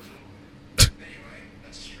question.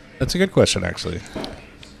 That's a good question, actually.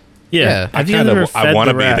 Yeah, Have you kinda ever I fed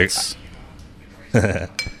wanna the be the- rats?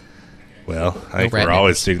 Well, I think rat we're neighbors.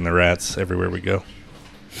 always feeding the rats everywhere we go.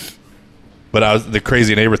 But the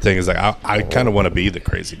crazy neighbor thing is like I kind of want to be the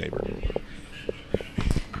crazy neighbor.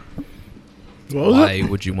 What was it? Why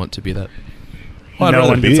would you want to be that? Well, I'd No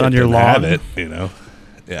rather one be gets it on your than have lawn. it, you know.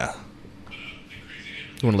 Yeah,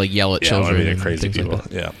 You want to like yell at yeah, I want children to be and the crazy things people. like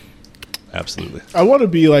that. Yeah, absolutely. I want to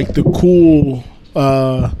be like the cool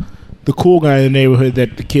guy in the neighborhood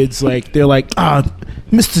that the kids like. They're like,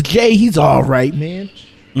 Mr. J, he's all right, man.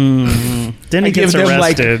 Then I he give gets them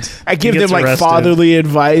arrested. I give He them gets like arrested. fatherly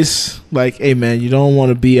advice, like, "Hey man, you don't want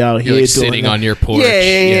to be out You're here like sitting that." on your porch.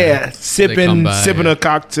 Yeah. come Sipping by, a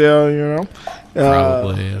cocktail, you know.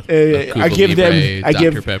 Probably. I give them. I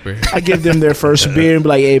Dr. give. Pepper. I give them their first beer and be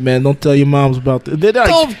like, "Hey man, don't tell your moms about this." They're like,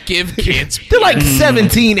 Don't give kids. they're like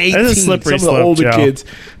 17, 18. That's a Some slippery of the slope, older Joe. kids,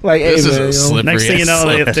 like, "Hey This is man, a you know, slippery Next thing you know,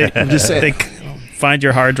 slope. just saying. they find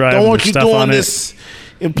your hard drive don't with want you stuff doing on this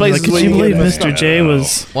in it. places Like, where could you you believe get Mr. J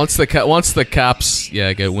was... Once the cops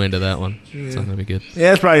get wind of that one, it's not gonna be good.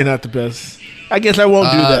 Yeah, it's probably not the best. I guess I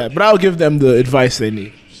won't do that, but I'll give them the advice they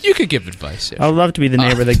need. You could give advice. Yeah. I would love to be the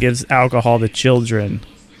neighbor that gives alcohol to children.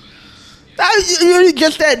 You're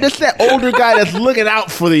just that older guy that's looking out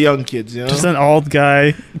for the young kids, you know. Just an old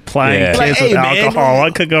guy plying Yeah. kids Like, hey, with man, alcohol.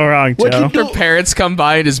 What could go wrong, what Joe? you do- Your parents come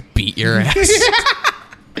by and just beat your ass.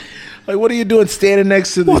 Like, what are you doing standing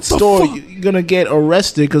next to the store? You're gonna get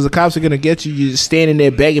arrested because the cops are gonna get you. You're standing there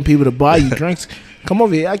begging people to buy you drinks. Come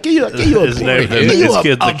over here. I give you a His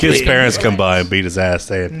beer. the kid's parents come by and beat his ass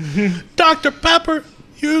saying, Dr. Pepper,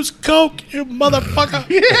 use Coke, you motherfucker.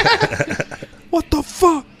 What the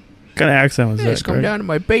fuck? What kind of accent was Just that, come Greg? down to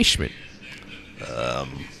my basement.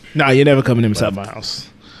 Nah, you're never coming inside my house.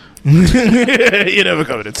 You're never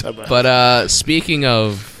coming inside my house. But speaking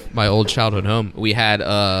of my old childhood home, we had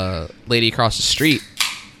a lady across the street.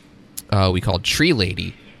 We called Tree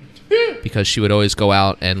Lady because she would always go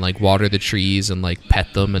out and like water the trees and like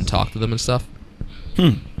pet them and talk to them and stuff.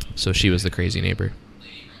 So she was the crazy neighbor.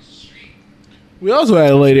 We also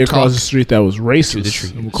had a lady across Talk the street that was to the racist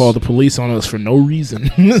trees. and would call the police on us for no reason.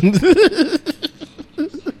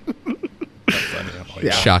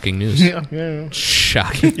 Yeah. Shocking news. Yeah.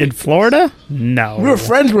 Shocking. In Florida? No. We were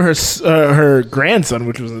friends with her grandson,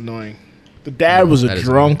 which was annoying. The dad was a That is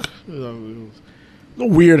drunk. It was a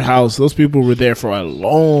weird house. Those people were there for a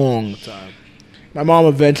long time. My mom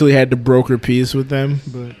eventually had to broker peace with them,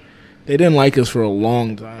 but they didn't like us for a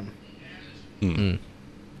long time.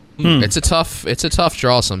 It's a tough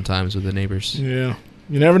draw sometimes with the neighbors. Yeah,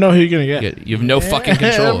 you never know who you're gonna get. You have no fucking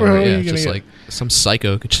control Never over know it. who Yeah, you're just gonna like some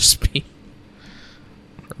psycho could just be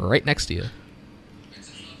right next to you.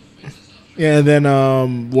 Yeah, and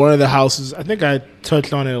then one of the houses, I think I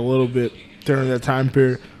touched on it a little bit during that time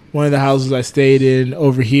period. One of the houses I stayed in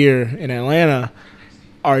over here in Atlanta,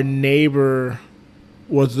 our neighbor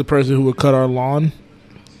was the person who would cut our lawn.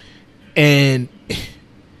 And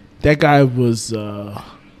that guy was a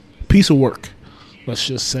piece of work, let's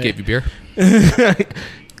just say. Gave you beer?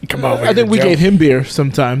 Come on, I think we gave him beer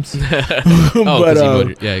sometimes. Oh,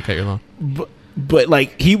 because you cut your lawn. But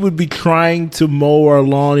like he would be trying to mow our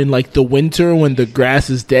lawn in like the winter when the grass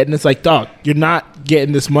is dead, and it's like, dog, you're not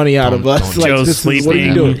getting this money out of us. don't- Like, Joe's what are you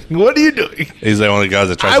sleeping. doing? What are you doing? He's the only guy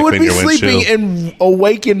that tries I to would clean be your windshield. sleeping and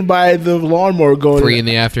awakened by the lawnmower going 3 in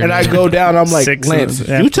the afternoon. and I go down. I'm like, 6 Lance, in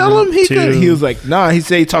did the you tell him he afternoon, could? 2. He was like, nah. He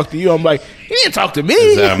said he talked to you. I'm like, he didn't talk to me.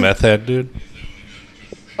 Is that a meth head, dude?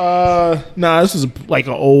 Nah, this was like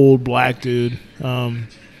an old black dude.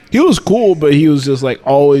 He was cool, but he was just like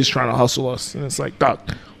always trying to hustle us. And it's like, doc,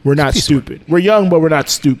 we're not stupid. We're young, but we're not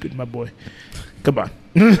stupid, my boy. Come on.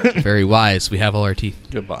 Very wise. We have all our teeth.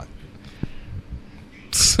 Goodbye.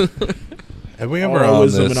 Have we All ever our on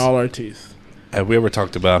wisdom this? and all our teeth. Have we ever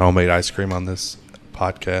talked about homemade ice cream on this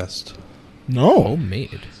podcast? No.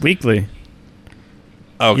 Homemade. Weekly.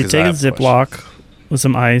 Oh, You 'cause take I a have questions. Ziploc with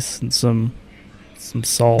some ice and some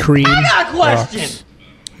salt. Cream.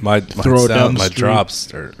 My Throw it down sound, the my street.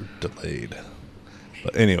 drops are delayed.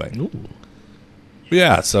 But anyway,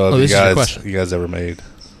 yeah. So Oh, have this is your question. you guys ever made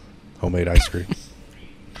homemade ice cream?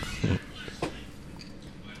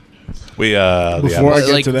 We Before I get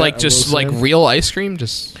Like to that, like I just will like say- real ice cream,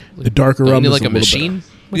 just The darker don't you rum need is like a little machine.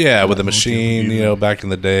 yeah, with a machine, you know, back in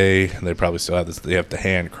the day, and they probably still have this. They have to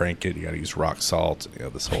hand crank it. You got to use rock salt. You know,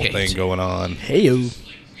 this whole Hate thing it. going on. Hey,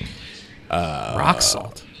 Rock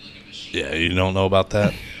salt. Yeah, you don't know about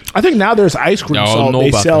that? I think now there's ice cream No, salt know they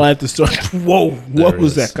about sell that. at the store. Whoa, what There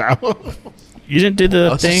was is. that, Kyle? You didn't do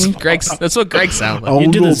the thing? That's what Greg sounded like. Oh, You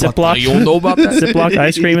do know the about that. Ziploc, You don't know about that? Ziploc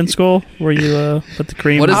ice cream in school where you put the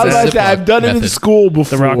cream What in is I was that? about to say, I've done it in method? school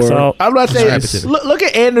before. rock salt. I'm about to Describe it say, to me. look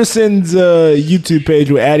at Anderson's YouTube page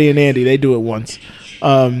with Addie and Andy. They do it once.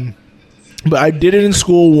 But I did it in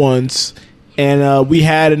school once, and we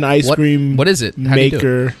had an ice cream What is it? How do you do it?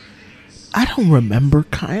 maker. I don't remember,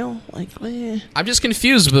 Kyle. Like, I'm just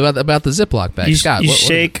confused about the Ziploc bag. You, Scott, you what is it?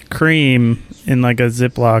 shake cream in like a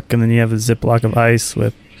Ziploc, and then you have a Ziploc of ice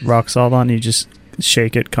with rock salt on. You just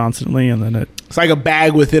shake it constantly, and then it's like a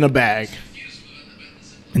bag within a bag.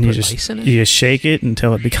 you Put just ice in it? you just shake it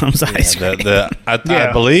until it becomes ice cream. I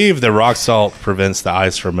Yeah. believe the rock salt prevents the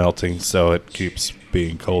ice from melting, so it keeps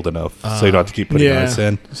being cold enough, so you don't have to keep putting ice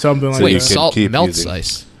in. something like So you Wait, can that. salt keep melts using-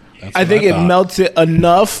 ice. That's I what think it thought. melts it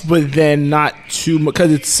enough, but then not too much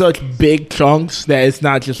because it's such big chunks that it's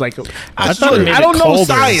not just like. I thought it made I it don't know colder.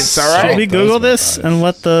 science. All Should right. we Google this and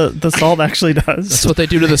what the salt actually does? That's what they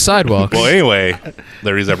do to the sidewalk. Well, anyway,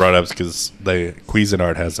 the reason I brought it up is because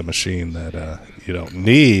Cuisinart has a machine that you don't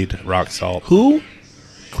need rock salt. Who?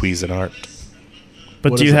 Cuisinart.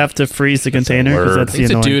 But What do is you it? have to freeze the container? word. Because that's the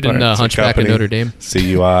It's a annoying dude part. in It's a Hunchback of company, Notre Dame.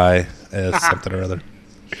 CUIS something or other.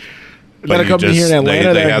 Is that a you company here in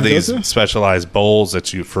Atlanta they that have does these it? specialized bowls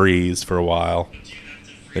that you freeze for a while.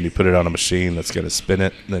 Then you put it on a machine that's going to spin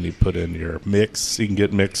it. Then you put in your mix. You can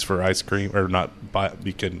get mix for ice cream, or not.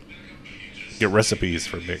 You can get recipes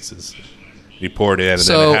for mixes. You pour it in, and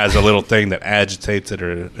So- then it has a little thing that agitates it,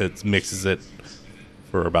 or it mixes it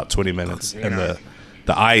for about 20 minutes. And the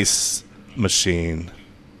ice machine,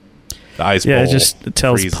 the ice Yeah, bowl, it just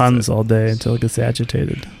tells freezes puns it. all day until it gets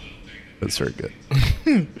agitated. It's very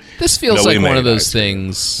good. This feels No, we like one made of those ice cream.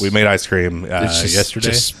 things. We made ice cream it's just, yesterday.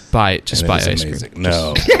 Just buy it. Just and buy it was ice amazing. cream.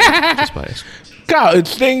 No. Just buy ice cream. God,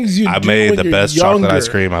 it's things you I do made when the you're best younger. chocolate ice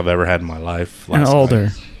cream I've ever had in my life. And last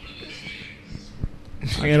older.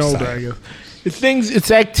 night. And older, I guess. It's things.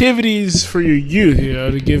 It's activities for your youth,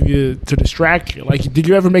 to distract you. Like, did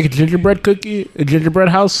you ever make a gingerbread cookie, a gingerbread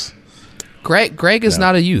house? Greg is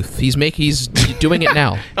not a youth. He's doing it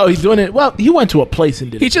now. Oh, he's doing it. Well, he went to a place and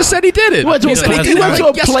did it. He just said he did it. He went to He a, said he place, did he it went to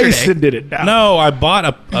like a place yesterday. and did it. Now. No, I bought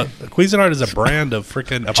a Cuisinart is a brand of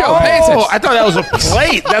freaking. Joe, pay attention. Oh, I thought that was a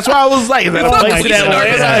plate. That's why I was like, is that a It's not place in Cuisinart.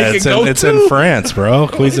 Atlanta I could it's go it's to? in France, bro.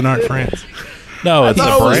 Cuisinart, France. No, it's a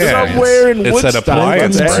thought it was brand. somewhere in It's an Woodstock.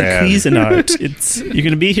 appliance Welcome to brand. Cuisinart. You're going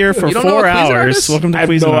to be here for You don't know 4 what Cuisinart hours. is? Welcome to I have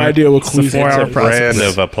Cuisinart. no idea what It's a Cuisinart 4-hour is. process. Brand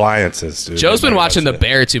of appliances, dude. Joe's been They make watching The that shit.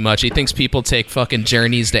 Bear too much. He thinks people take fucking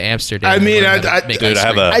journeys to Amsterdam. I mean, and learn I- how to I- make Dude, ice I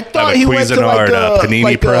have cream. a- I thought a he went to Cuisinart, like a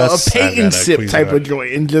panini a press. paint I and got a sip type Cuisinart. of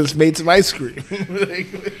joint and just made some ice cream.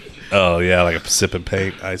 Oh yeah, like a sip and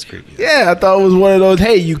paint ice cream. Yeah, I thought it was one of those.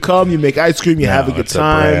 Hey, you come, you make ice cream, you have a No, good it's a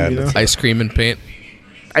time. brand. You know? Ice cream and paint.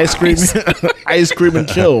 Ice cream, ice cream and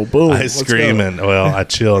chill. Boom. Ice Let's cream go. and I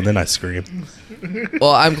chill and then I scream.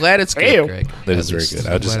 Well, I'm glad it's good, Ew. Greg. That is very good.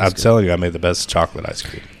 I'm telling you, I made the best chocolate ice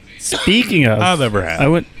cream Speaking of, I've ever had. I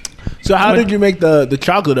went. So how did you make the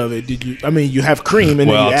chocolate of it? Did you? I mean, you have cream and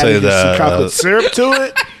Well, then you I'll tell you added just some the- chocolate syrup to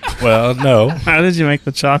it. Well, no. How did you make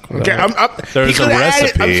the chocolate? Okay, There's he could've a added-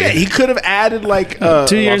 recipe. I'm saying he could have added like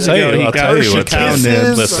 2 years I'll tell ago, you, he I'll got tell you Hershey what Cow this nibs.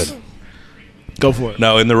 is. Listen, Go for it.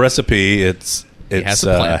 no, in the recipe, it's has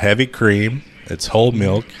a plan. heavy cream, it's whole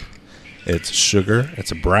milk, it's sugar,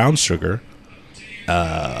 it's a brown sugar,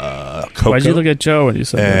 cocoa, Why'd you look at Joe when you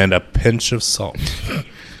said that? and a pinch of salt.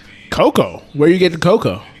 Cocoa. Where you get the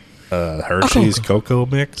cocoa? Hershey's cocoa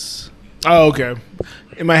mix. Oh, okay.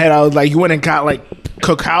 In my head, I was like, you went and got like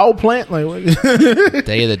cacao plant, like what?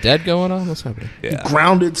 Day of the Dead going on? What's happening? Yeah,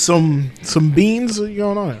 grounded some beans. What's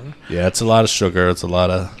going on? yeah, it's a lot of sugar. It's a lot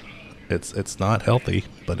of. It's not healthy,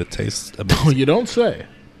 but it tastes Oh, amazing. you don't say.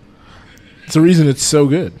 It's the reason it's so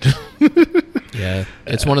good. Yeah,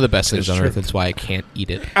 it's one of the best things It's on true. earth. That's why I can't eat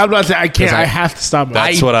it. I'm not saying I can't. 'Cause I have to stop.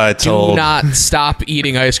 That's what I told. Do not stop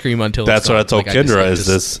eating ice cream until. That's it's what I gone. told Like, Kendra. I Is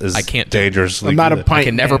just- this is I can't do it. dangerously? I'm not a good. pint. I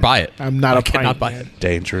can never man. buy it. I'm not I a pint. cannot buy man. it.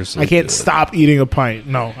 Dangerously. I can't good. stop eating a pint.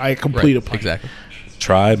 No, I complete a pint. Exactly.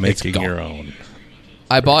 Try making gone. your own.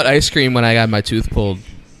 I bought ice cream when I got my tooth pulled,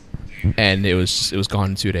 and it was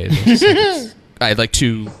gone in 2 days. It was like- I had like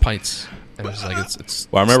 2 pints. And it was like it's.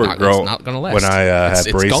 Well, I remember it's growing not gonna last. when I It's-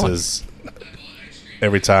 had it's gone. braces.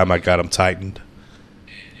 Every time I got them tightened,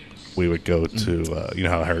 we would go to you know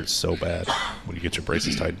how it hurts so bad when you get your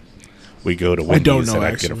braces tightened. We go to Wendy's don't know, and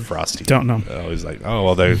I'd get a actually. frosty. Don't know. I was like, oh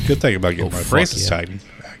well, the good thing about getting my fuck braces yeah. tightened,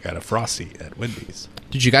 I got a frosty at Wendy's.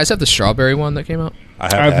 Did you guys have the strawberry one that came out?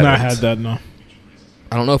 I've not had that. No.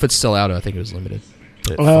 I don't know if it's still out. I think it was limited.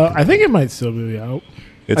 But I think it might still be out.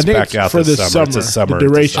 It's I think back it's out for this the summer. It's a summer. The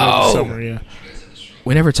it's a duration summer. of the Oh. summer. Yeah.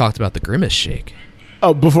 we never talked about the Grimace shake.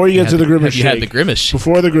 Oh, before you get to the Grimace Have you had the shake, Grimace shake?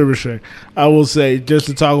 before the Grimace shake, I will say just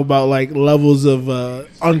to talk about like levels of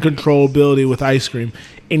uncontrollability with ice cream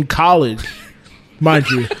in college. mind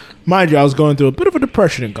you, I was going through a bit of a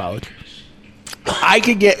depression in college. I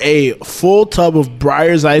could get a full tub of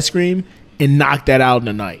Breyers ice cream and knock that out in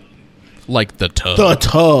a night. Like the tub. The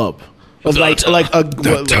tub of like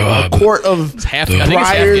a quart of half. I think it's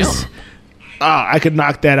half Breyers. gallon. I could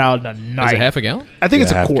knock that out in a Is night. it half a gallon? I think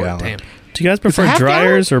it's Yeah, a half quart. gallon. Damn. Do you guys prefer half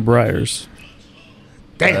dryers or Briars?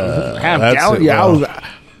 Damn, half that's gallon. it, Yeah, well.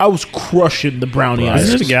 I was crushing the brownie Breyers. ice.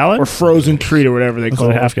 Is it a gallon? or frozen treat or whatever they It's call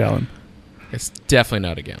like it? a half gallon. It's definitely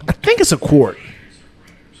not a gallon. I think it's a quart.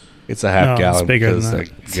 It's a half No, it's gallon bigger than because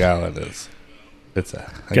that. a gallon is. It's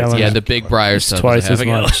a Gallon. Yeah, the Big Briar stuff. is Twice half as a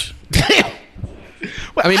gallon. much.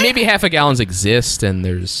 I mean, maybe half a gallons exist, and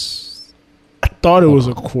there's. Thought it was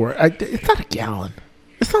a quart. It's not a gallon.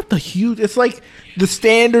 It's not the huge. It's like the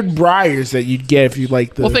standard Briars that you'd get if you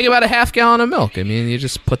like the. Well, think about a half gallon of milk. I mean, you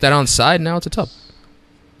just put that on the side, and now it's a tub.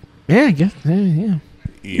 Yeah, I guess. Yeah.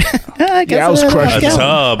 I guess I was crushing. A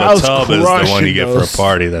tub I was is the one you crushing get for those. a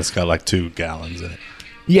party that's got like 2 gallons in it.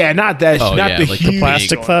 Yeah, not that. Oh, not yeah, the like the huge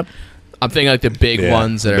Plastic one. cup. I'm thinking like the big Yeah,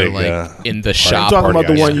 ones that big, are like in the I'm shop. talking about the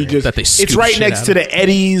Party one ice you cream. just. That they It's scoop right shit next out to of. the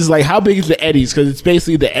Eddies. Like, how big is the Eddies? Because it's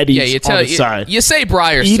basically the Eddies Yeah, you on tell the side. you say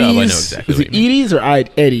Briar stuff. I know exactly Is what it you mean. Eddies or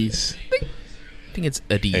Eddies? I think it's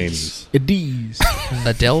Adiz. Amy's. Eddies.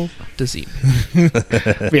 Adele Dazeem.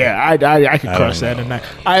 Yeah, I could I crush don't that. know. And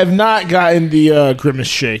I have not gotten the Grimace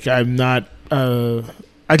shake. I'm not. I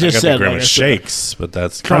I just got said the Grimace like I said, shakes, but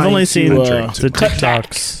that's Trying I've only to, seen drink the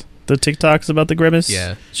TikToks. The TikToks about the Grimace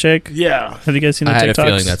Yeah. shake. Yeah, Have you guys seen the I had TikToks? a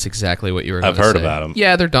feeling that's exactly what you were. I've gonna heard say. about 'em.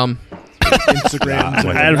 Yeah, they're dumb. Instagram.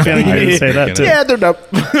 I had a feeling you were going to say that too. Yeah, they're not.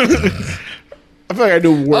 I feel like I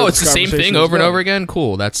do. Oh, it's the same thing over and over again.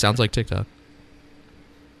 Cool. That sounds like TikTok.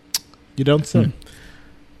 You don't say.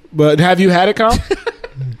 But have you had it, Kyle?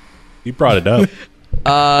 You brought it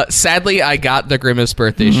up. Sadly, I got the Grimace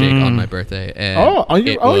birthday shake on my birthday, and Oh, on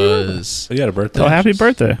your- it oh, yeah. was. So you had a birthday. Oh, happy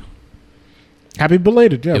birthday. Happy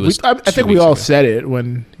belated. Yeah, It was I 2 think we weeks all ago. said it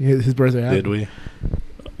when his birthday happened. Did we?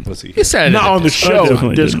 Let's see. You said it Not in on the Discord, show, definitely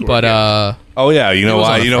on didn't. Discord. but Oh yeah, you know It was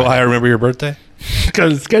why? on a You know why I Friday. remember your birthday?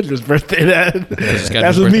 because it's Skedra's birthday. That's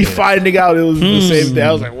Skedra's with me birthday. finding out it was the same day.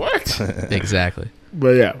 I was like, what? exactly.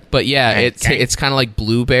 But yeah, But yeah, it's kind of like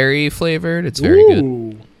blueberry flavored. It's very good.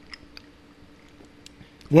 Ooh.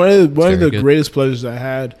 One of very the good. greatest pleasures I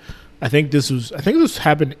had. I think this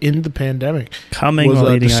happened in the pandemic. Coming Was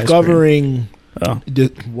while eating discovering.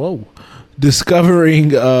 ice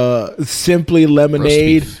Discovering Simply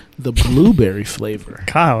Lemonade, beef. the blueberry flavor. cream.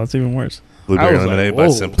 Kyle, that's even worse. Blueberry was like, lemonade by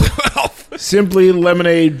whoa. Simply. Simply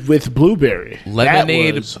Lemonade with blueberry.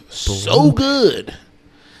 Lemonade That was so good.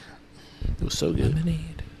 It was so good. Lemonade.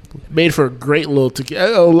 Made for a great little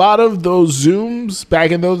tequila. A lot of those Zooms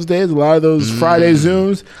back in those days, a lot of those Friday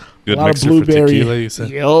Zooms, Good a lot of mixer for blueberry. tequila, you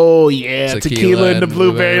said? Oh, yeah. Tequila, Tequila and the and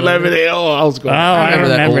blueberry blueberry lemonade. Oh, I was Oh, going. I remember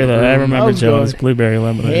that remember old that. I room. remember was Joe's going- blueberry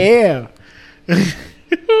lemonade. Yeah. I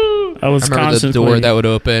was I remember the constantly door that would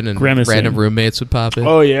open and grimacing. random roommates would pop in.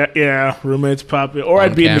 Oh, yeah. Roommates pop in. Or On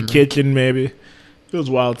I'd be in the camera. kitchen, maybe. It was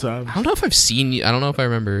wild times. I don't know if I've seen you. I don't know if I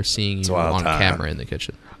remember seeing It's you a wild on time. camera in the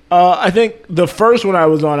kitchen. I think the first one I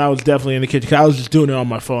was on, I was definitely in the kitchen. 'Cause I was just doing it on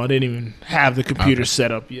my phone. I didn't even have the computer Okay.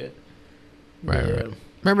 set up yet. Right, Yeah. right.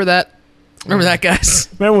 Remember that? Remember that, guys?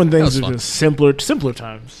 Remember when That things was were fun. just simpler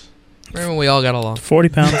times? Remember when we all got along? 40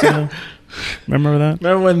 pounds ago. Remember that?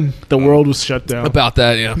 Remember when the world was shut down? About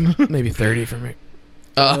that, yeah. Maybe 30 for me.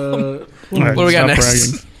 Uh, What do we got Stop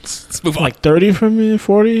next? bragging. Let's move on. like 30 for me,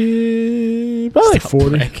 40, probably like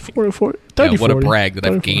 40, bragging. 40, 30, Yeah, what a 40, brag that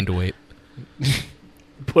I've 30, gained weight.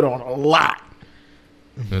 Put on a lot.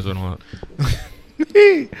 Here's what I want.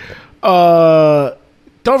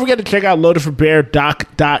 Don't forget to check out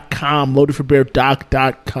loadedforbeardoc.com.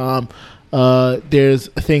 Loadedforbeardoc.com. There's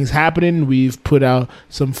things happening. We've put out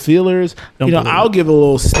some feelers. Don't believe I'll it. give a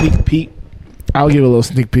little sneak peek.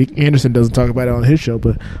 Anderson doesn't talk about it on his show,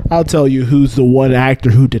 but I'll tell you who's the one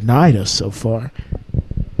actor who denied us so far.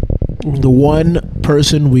 The one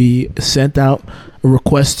person we sent out a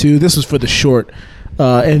request to, this was for the short,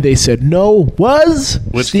 and they said no, was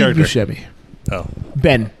Which Steve character? Buscemi. Oh,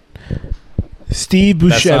 Ben. Steve Buscemi.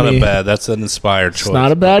 that's not a bad. That's an inspired choice. It's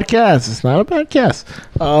not a bad cast. It's not a bad cast.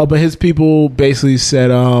 But his people basically said,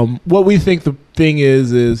 what we think the thing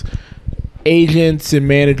is agents and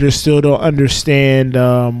managers still don't understand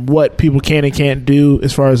what people can and can't do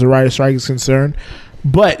as far as the writer strike is concerned.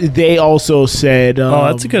 But they also said, Oh,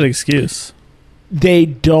 that's a good excuse. he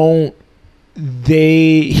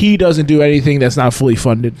doesn't do anything that's not fully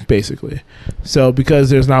funded, basically. So because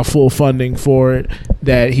there's not full funding for it,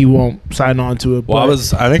 that he won't sign on to it. Well,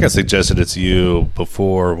 But- I think I suggested it to you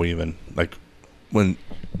before we even when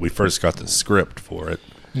we first got the script for it.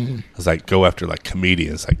 Mm-hmm. I was like, go after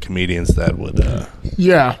comedians that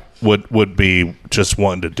yeah. would be just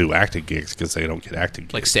wanting to do acting gigs because they don't get acting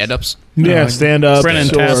gigs. Like stand-ups? Yeah, stand up, Brennan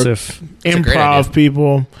Tassif. It's a great improv idea.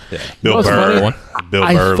 people. Yeah. Bill what's Burr. funny? Bill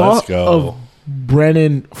I Burr, thought let's go. of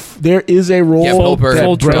Brennan. There is a role Yeah, Bill Burr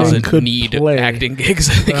that Brennan doesn't could need play. acting gigs.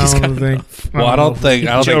 I think he's I got don't think. enough. Well, I don't think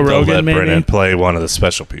Joe they'll Rogan, let maybe? Brennan play one of the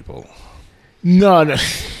special people. No.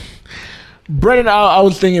 Brennan, I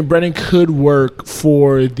was thinking Brennan could work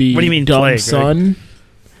for the What do you mean dumb play, Greg? son.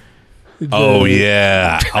 Oh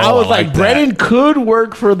yeah. I was like, that. Brennan could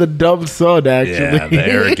work for the dumb son, actually. Yeah, the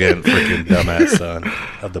arrogant freaking dumbass son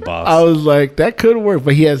of the boss. I was like, that could work,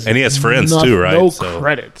 but he has friends too, right? No So-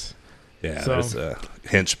 credits. Yeah, So- there's a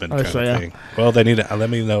henchman Oh, kind so, of yeah. thing. Well, they need to let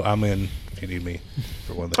me know. I'm in if you need me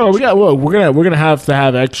for one of the. Oh, we're gonna have to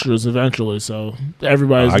have extras eventually. So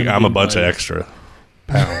everybody's. gonna I'm be a bunch of invited. extra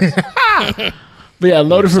pounds. But yeah,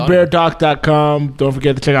 loadedforbeardoc.com. Don't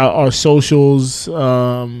forget to check out our socials.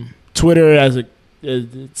 Twitter, as it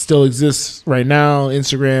still exists right now.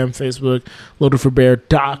 Instagram, Facebook, Loaded for Bear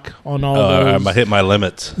Doc on all those. I hit my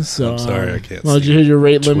limits. So, I'm sorry, I can't. Well, did see you hit your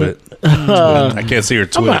rate Twit. limit? I can't see your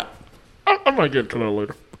tweet. I might get to that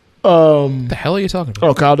later. The hell are you talking about?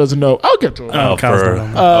 Oh, Kyle doesn't know. I'll get to it. Oh, Kyle's for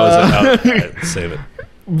not on. alright, save it.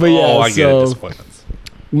 But yeah, I get it. so Disappointments.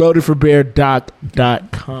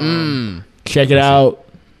 loadedforbeardoc.com. Check it out.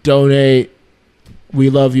 Donate. We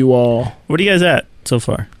love you all. What are you guys at so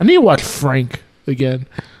far? I need to watch Frank again.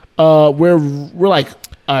 We're like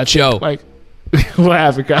Joe. Like what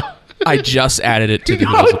happened, Kyle? I just added it to the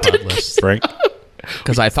Who Does a Pod list Frank.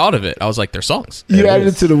 because I thought of it. I was like, they're songs. You added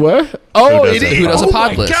it to the what? Oh, Does it a is. Who Does a Oh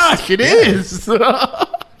Pod my list. gosh, it is.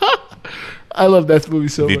 I love that movie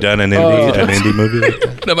so Have you much. done an indie movie? Like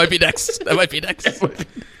that? That might be next.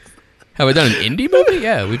 Have we done an indie movie?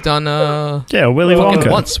 Yeah, we've done Yeah, Willy fucking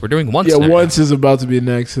Wonka. once. We're doing once. Yeah, now. once is about to be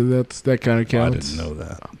next, so that kind of Oh, I counts. didn't know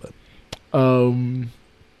that. But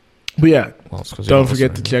But yeah, Well, it's 'cause you don't don't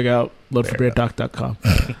forget to listen. check out loadforbeardoc.com.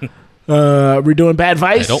 We're doing Bad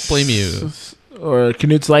Vice. I don't blame you. Or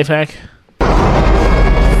Canute's Life Hack.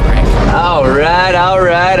 All right.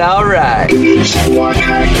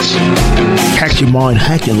 Hack your mind,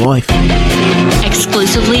 hack your life.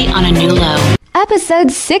 Exclusively on a new low.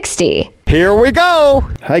 Episode 60. Here we go.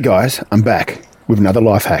 Hey guys, I'm back with another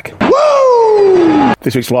life hack. Woo!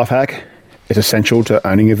 This week's life hack is essential to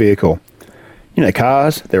owning a vehicle. You know,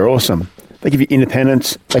 cars, they're awesome. They give you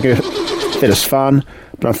independence, they're just fun,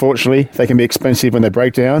 but unfortunately, they can be expensive when they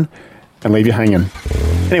break down and leave you hanging.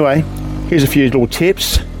 Anyway, here's a few little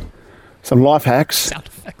tips, some life hacks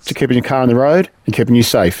to keeping your car on the road and keeping you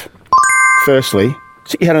safe. Firstly,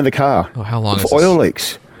 sit your head under the car. Oh, how long Look is for oil this?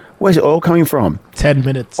 leaks. Where's the oil coming from? 10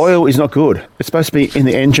 minutes. Oil is not good. It's supposed to be in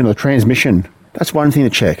the engine or the transmission. That's one thing to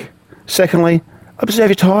check. Secondly, observe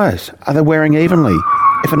your tyres. Are they wearing evenly?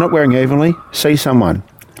 If they're not wearing evenly, see someone.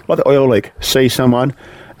 Like the oil leak, see someone.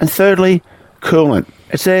 And thirdly, coolant.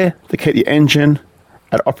 It's there to keep the engine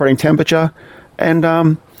at operating temperature. And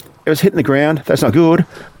if it's hitting the ground, that's not good.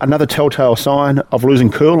 Another telltale sign of losing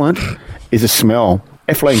coolant is the smell.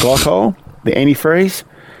 Ethylene glycol, the antifreeze,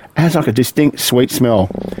 has like a distinct sweet smell.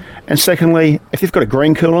 And secondly, if you've got a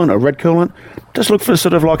green coolant or red coolant, just look for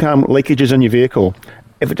sort of like leakages in your vehicle.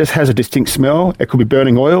 If it just has a distinct smell, it could be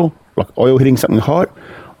burning oil, like oil hitting something hot,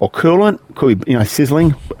 or coolant, could be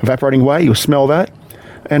sizzling, evaporating away. You'll smell that.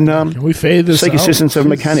 And Can we fade this seek out? assistance of a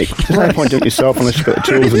mechanic. There's no point doing it yourself unless you've got the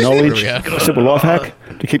tools and knowledge. Here we go. A simple life hack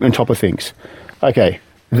to keep you on top of things. Okay,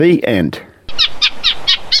 the end.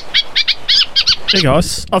 Hey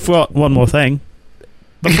guys, I forgot one more thing.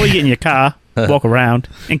 Before you get in your car, walk around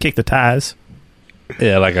and kick the tires.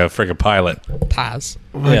 Yeah, like a freaking pilot. Taz.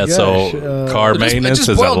 Yeah, gosh, so car It maintenance just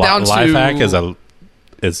is a boiled down life to- hack.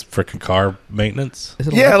 Is freaking car maintenance. Is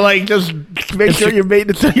it Yeah, like just make sure your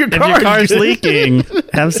maintenance on your If car. your car's leaking,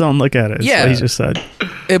 have someone look at it. Yeah. Yeah, he just said.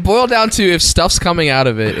 It boiled down to if stuff's coming out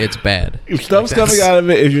of it, it's bad. If stuff's coming out of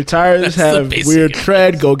it, if your tires that's the have basic weird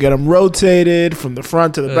tread, go get them rotated from the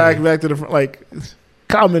front to the back to the front. Like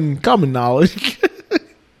common knowledge.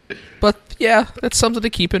 But yeah, that's something to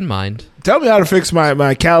keep in mind. Tell me how to fix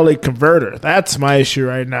my catalytic converter. That's my issue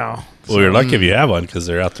right now. Well, you're lucky if you have one because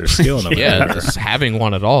they're out there stealing them. Yeah, just having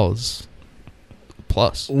one at all is a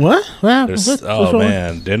plus. What? There's- oh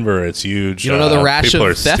man, Denver, it's huge. You don't know the rash people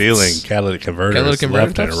of are thefts? stealing catalytic converters Catalytic converter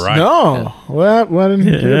left and thefts? right. No. Why didn't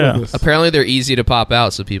you hear Yeah. about this? Apparently, they're easy to pop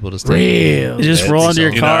out, so people just take Real. You just roll into your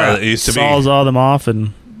You know, car, it used to be- saws all them off,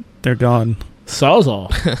 and they're gone. Sawzall.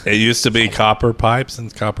 It used to be copper pipes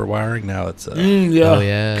and copper wiring. Now it's Yeah. Oh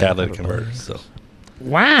yeah, catalytic converters. So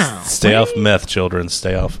Wow. stay off meth, children.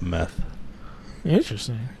 Stay off meth.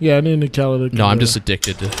 Interesting. Yeah, I need a catalytic. No, I'm converter. just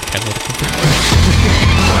addicted to catalytic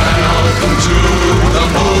converters.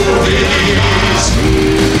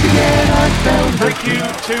 Thank you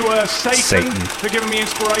to Satan, Satan. for giving me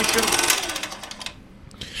inspiration.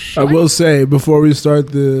 I will say before we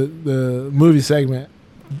start the movie segment,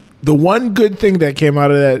 the one good thing that came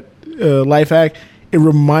out of that life hack, it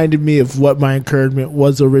reminded me of what my encouragement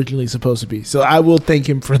was originally supposed to be. So I will thank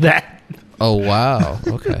him for that. Oh wow,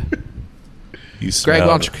 okay. You Greg,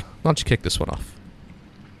 why smelled- don't you kick this one off?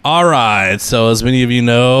 All right, so as many of you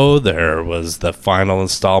know, there was the final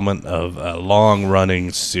installment of a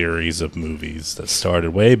long-running series of movies that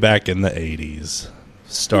started way back in the 80s,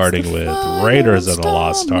 starting with Raiders of the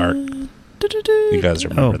Lost Ark. You guys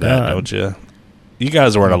remember that, don't you? You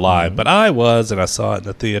guys weren't alive, but I was, and I saw it in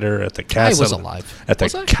the theater at the Casa. I was alive. At the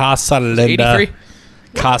Was I? Casa Linda. 83?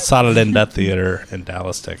 Casa Linda Theater in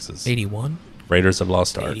Dallas, Texas. 81? Raiders of the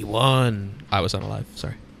Lost Ark. 81. I was unalive.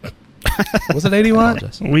 Sorry. Was it 81?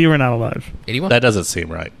 We were not alive. 81? That doesn't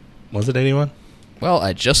seem right. Was it 81? Well,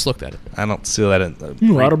 I just looked at it. I don't see that in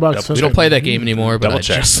Otterbox We don't play that game anymore, but double I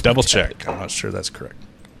check. just Double check. I'm not sure that's correct.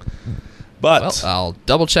 But Well, I'll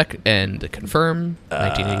double check and confirm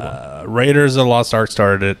 1981. Raiders of the Lost Ark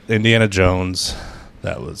started it. Indiana Jones.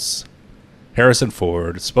 That was Harrison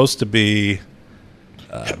Ford. It's supposed to be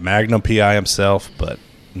Magnum P.I. himself, but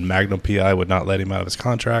Magnum P.I. would not let him out of his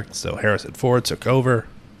contract, so Harrison Ford took over.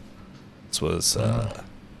 This was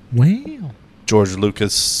George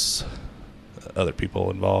Lucas, other people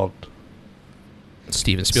involved.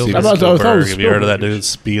 Steven Spielberg. Steven I thought it was Spielberg. Have you heard of that Spielberg. dude?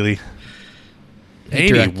 Spieley. He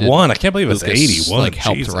directed 81. I can't believe it's Lucas, 81. like,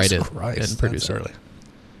 helped Jesus write it Christ, and produce that's it. early.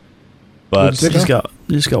 But What'd you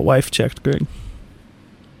You just got wife checked, Greg.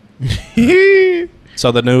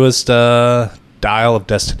 so the newest Dial of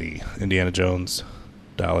Destiny, Indiana Jones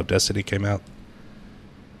Dial of Destiny came out.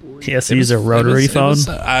 He has to use a rotary phone.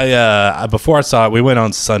 I before I saw it, we went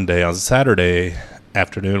on Sunday. On Saturday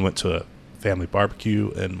afternoon, went to a family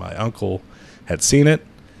barbecue, and my uncle had seen it,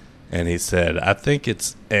 and he said, "I think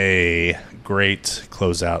it's a great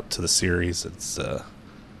closeout to the series. It's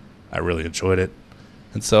I really enjoyed it."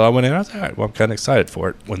 And so I went in. I was like, all right, well, I'm kind of excited for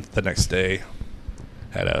it. Went the next day,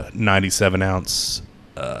 had a 97-ounce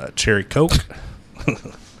cherry Coke.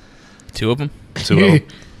 Two of them. Two of them.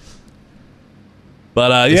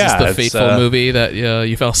 But Is yeah, this the it's, fateful movie that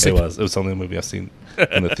you fell asleep? It was the only movie I've seen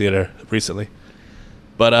in the theater recently.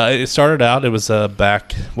 But it started out. It was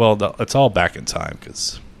back. Well, it's all back in time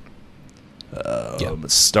because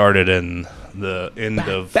it started in the end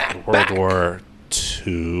of World War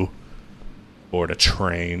II, aboard a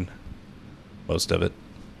train. Most of it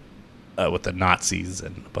with the Nazis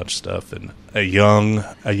and a bunch of stuff, and a young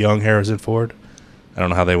Harrison Ford. I don't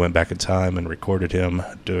know how they went back in time and recorded him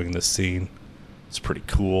doing this scene. It's pretty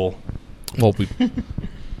cool. Well, never mind.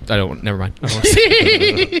 I don't want to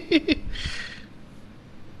say.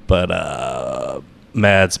 But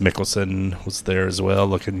Mads Mikkelsen was there as well,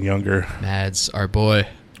 looking younger. Mads, our boy.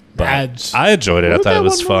 But Mads. I enjoyed it. I What thought it that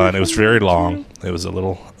was one fun. movie It was from? very long. It was a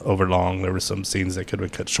little over long. There were some scenes that could have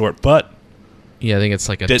been cut short, but Yeah, I think it's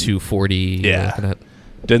like a 240. Yeah. Looking at.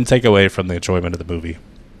 didn't take away from the enjoyment of the movie.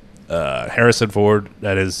 Harrison Ford,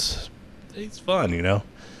 he's fun, you know.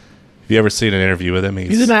 Have you ever seen an interview with him?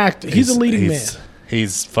 He's an actor. He's a leading man.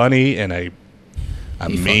 He's funny in a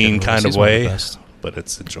He mean fucking kind rules. of He's one of the way, best. but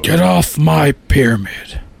it's enjoyable. Get off my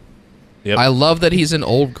pyramid. Yep. I love that he's an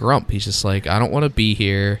old grump. He's just like, I don't want to be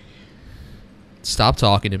here. Stop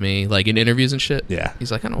talking to me, like in interviews and shit. Yeah.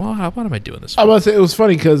 He's like, I don't. Well, what am I doing this I for? was about to say, it was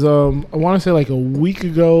funny because I want to say like a week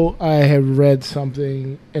ago I had read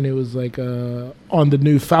something and it was like on the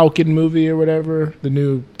new Falcon movie or whatever, the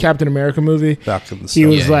new Captain America movie. Falcon the He Stone.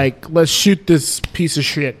 was Yeah. like, "Let's shoot this piece of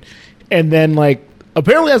shit," and then like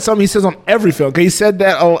apparently that's something he says on every film. 'Cause he said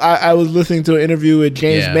that. I was listening to an interview with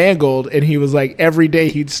James Yeah. Mangold and he was like, every day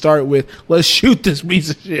he'd start with, "Let's shoot this piece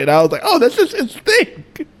of shit." I was like, "Oh, that's just his thing."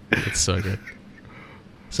 It's so good.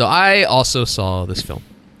 So I also saw this film,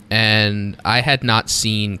 and I had not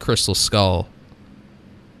seen Crystal Skull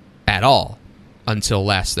at all until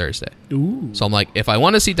last Thursday. Ooh. So I'm like, if I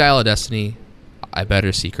want to see Dial of Destiny, I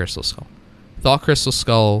better see Crystal Skull. Thought Crystal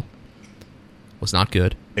Skull was not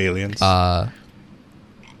good. Aliens.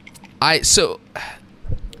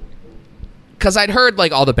 Because I'd heard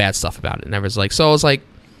like all the bad stuff about it, and I was like,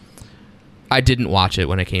 I didn't watch it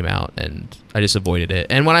when it came out, and I just avoided it.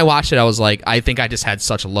 And when I watched it, I was like, I think I just had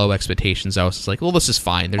such low expectations. I was just like, well, this is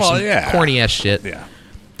fine. There's some corny ass shit. yeah.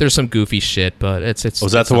 There's some goofy shit, but it's.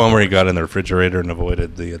 Was that it's the not one where he worst. got in the refrigerator and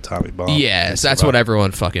avoided the atomic bomb? Yes, that's what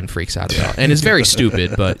everyone fucking freaks out about. And it's very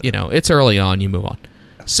stupid, but, you know, it's early on, you move on.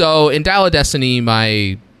 So, in Dial of Destiny,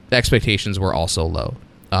 my expectations were also low.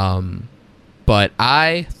 But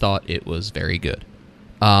I thought it was very good.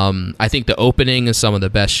 I think the opening is some of the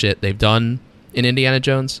best shit they've done in Indiana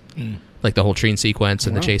Jones. Like the whole train sequence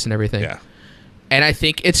and the chase and everything. Yeah. And I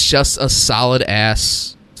think it's just a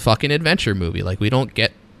solid-ass fucking adventure movie. Like, we don't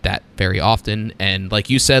get that very often. And like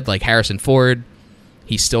you said, like Harrison Ford,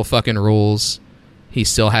 he still fucking rules. He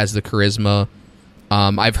still has the charisma.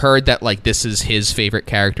 I've heard that like this is his favorite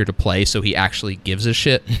character to play, so he actually gives a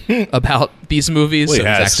shit about these movies. Well, he so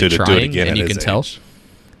he's has actually to do it trying, again and at you his can tell. age.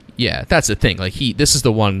 Yeah, that's the thing. Like this is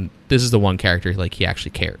the one character like he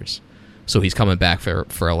actually cares. So he's coming back for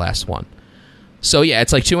a last one. So yeah,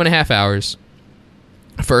 it's like 2.5 hours.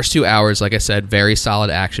 First 2 hours, like I said, very solid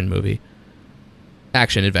action movie.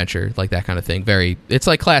 Action adventure, like that kind of thing. It's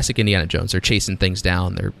like classic Indiana Jones. They're chasing things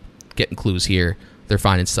down, they're getting clues here, they're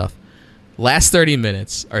finding stuff. Last 30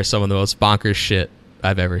 minutes are some of the most bonkers shit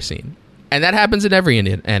I've ever seen. And that happens in every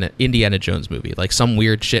Indiana Jones movie. Like, some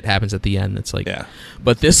weird shit happens at the end. It's like, Yeah.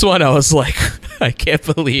 But this one, I was like, I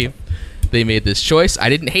can't believe they made this choice. I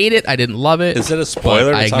didn't hate it. I didn't love it. Is it a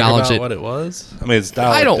spoiler? I to talk acknowledge about it. what it was. I mean, it's not.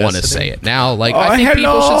 I don't want to say it now. Like, I think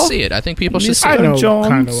people should see it. I think people should see I it. know Jones.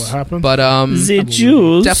 kind of what happened. But The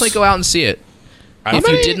Jews. definitely go out and see it. If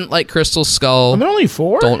you didn't like Crystal Skull, Are there only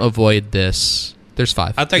 4? don't avoid this. There's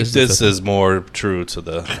 5. I think is this the fifth is more true to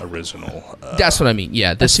the original. one. That's what I mean.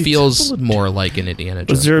 Yeah, this feels more like an Indiana Jones.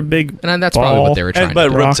 Was there a big And that's probably what they were trying to do.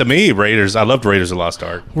 But to me, Raiders. I loved Raiders of the Lost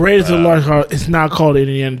Ark. Raiders of the Lost Ark. It's not called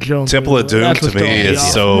Indiana Jones. Temple of Doom That's to what's me throwing is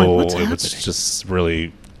off. so. I'm like, what's It was happening? just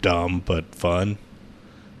really dumb but fun,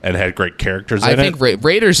 and had great characters I in think it.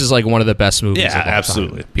 Raiders is like one of the best movies. Yeah, of all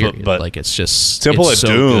absolutely. Time, period. But like it's just Temple it's of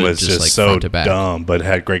so Doom good, is just like, so front to back. dumb, but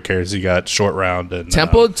had great characters. You got Short Round and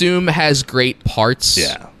Temple of Doom has great parts.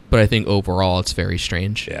 Yeah. But I think overall it's very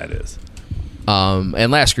strange. Yeah, it is.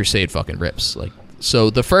 And Last Crusade fucking rips. Like, so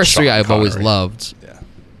the first Sean 3 I've always Connery. loved. Yeah.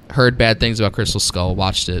 Heard bad things about Crystal Skull.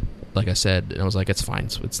 Watched it, like I said, and I was like, it's fine.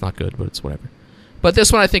 It's not good, but it's whatever. But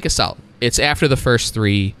this one I think is solid. It's after the first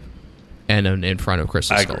 3, and in front of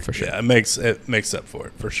Crystal I Skull agree. for sure. Yeah, it makes up for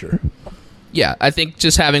it for sure. Yeah, I think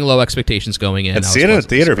just having low expectations going in. And I was see it in the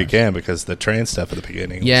pleasantly theater if you surprised. can, because the train stuff at the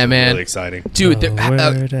beginning Yeah, was man. really exciting.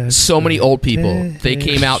 Dude, so many old people. Vacation. They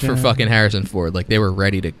came out for fucking Harrison Ford. Like, they were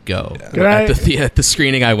ready to go. Can I- At the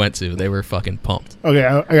screening I went to, they were fucking pumped. Okay,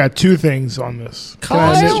 I got 2 things on this. Can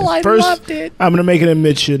I Kyle, mention- I First, loved it. I'm going to make an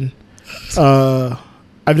admission.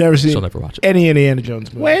 I've never seen She'll never watch it. any Indiana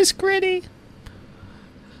Jones movie. Where's Gritty?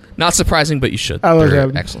 Not surprising, but you should. I They're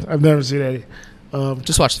love excellent. I've never seen any.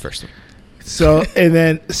 Just watch the first one. So, and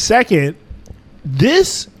then second,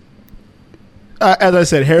 this, as I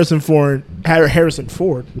said, Harrison Ford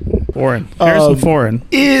Foreign. Harrison Foreign.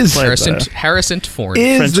 is Harrison Ford.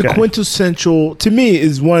 French the guy. quintessential, to me,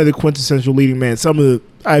 is one of the quintessential leading men.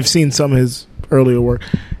 I've seen some of his earlier work.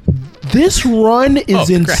 This run is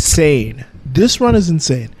congrats. insane. This run is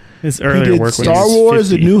insane. His He earlier did work when Star he was Wars: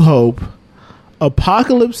 50. A New Hope,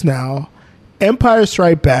 Apocalypse Now, Empire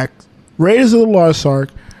Strike Back, Raiders of the Lost Ark,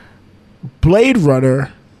 Blade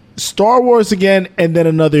Runner, Star Wars again, and then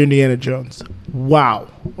another Indiana Jones. Wow.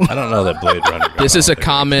 I don't know that Blade Runner. This is a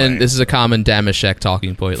common Damashek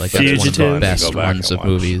talking point. Like, that's one of the Fugitive. best Go back runs and of watch.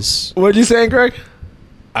 movies. What did you say, Greg?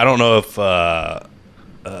 I don't know if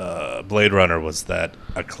Blade Runner was that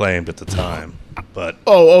acclaimed at the time, but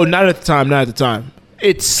Oh, not at the time. Not at the time.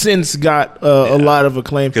 It's since got a lot of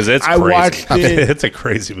acclaim. because it's I crazy. watched it. It's a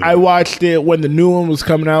crazy movie. I watched it when the new one was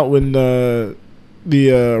coming out. When the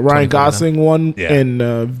Ryan Gosling one Yeah.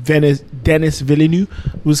 and Dennis Villeneuve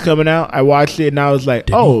was coming out. I watched it and I was like,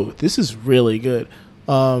 "Oh, this is really good."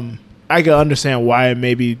 I can understand why it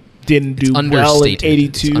maybe didn't do well in Understated.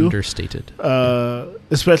 It's '82, understated.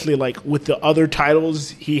 especially like with the other titles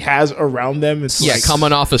he has around them. It's Yeah, like,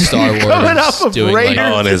 coming off of Star Wars, Coming off of doing Raiders.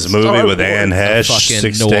 Oh, and his Star movie with Wars. Anne Hesh, Fucking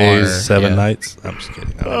 6 noir, Days, 7 yeah. Nights. I'm just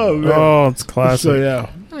kidding. I don't know. oh man. Oh, it's classic. So yeah,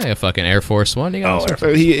 yeah, fucking Air Force One. You got all sorts.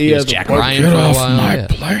 he was has Jack a- Ryan for a while.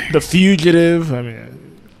 Yeah. The Fugitive. I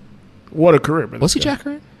mean, what a career! man, Was he this guy. Jack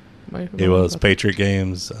Ryan? Am I He wrong was about that? Patriot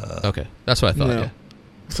Games. Okay, that's what I thought. No. Yeah.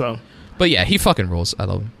 So But yeah, he fucking rules. I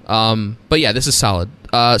love him. But yeah, this is solid.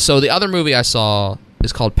 So the other movie I saw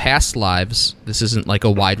is called Past Lives. This isn't like a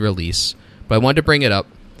wide release, but I wanted to bring it up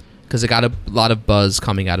because it got a lot of buzz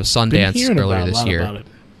coming out of been Sundance hearing earlier about a this lot year, about it.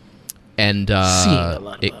 and Seen a lot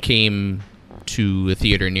about it came to a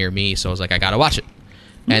theater near me, so I was like, I gotta watch it.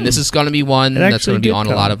 And this is going to be one It that's actually going to be did on a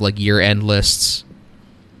come. lot of like year-end lists.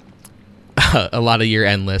 A lot of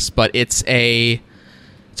year-end lists, but it's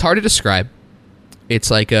hard to describe. It's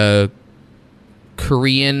like a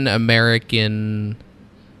Korean American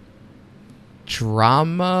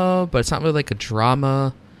drama, but it's not really like a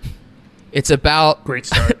drama. It's about Great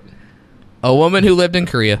start. a woman who lived in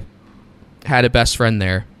Korea, had a best friend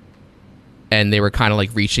there, and they were kind of like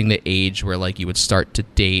reaching the age where like you would start to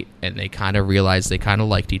date, and they kind of realized they kind of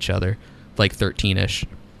liked each other, like 13ish.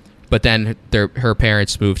 But then her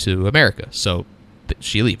parents moved to America, so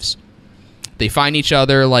she leaves. They find each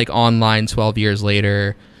other like online 12 years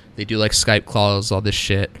later. They do like Skype calls, all this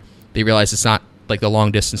shit. They realize it's not like the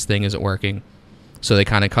long distance thing isn't working, so they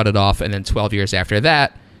kind of cut it off. And then 12 years after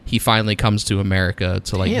that, he finally comes to America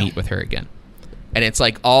to like Damn. meet with her again. and it's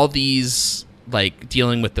like all these like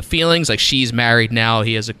dealing with the feelings. Like she's married now,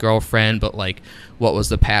 he has a girlfriend, but like what was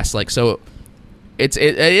the past like? So it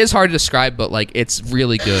is hard to describe, but like it's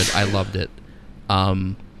really good. I loved it.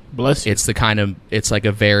 Bless you. It's the kind of like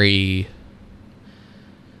a very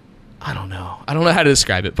I don't know how to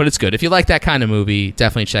describe it, but it's good. If you like that kind of movie,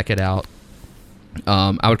 definitely check it out.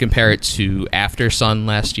 I would compare it to After Sun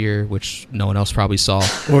last year, which no one else probably saw.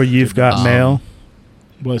 Or You've Got Mail.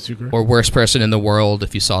 Bless you, Chris. Or Worst Person in the World,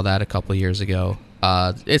 if you saw that a couple of years ago.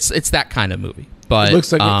 It's that kind of movie. But it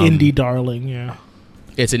looks like an indie darling, yeah.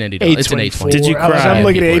 It's an indie darling. It's an A24. Did you cry? I'm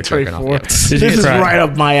looking at People are jerking A24. off, yeah. This is right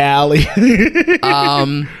up my alley.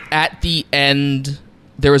 At the end,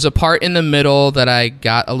 there was a part in the middle that I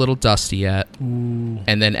got a little dusty at. Ooh.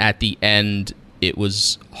 And then at the end, it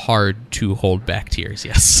was hard to hold back tears,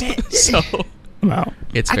 yes. So, Wow.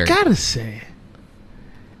 it's I very gotta say,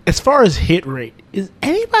 as far as hit rate, is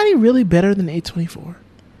anybody really better than A24?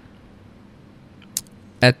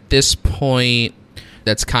 At this point,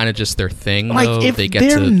 that's kind of just their thing, Like, though. if They get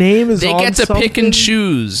their name is they on get to pick something- and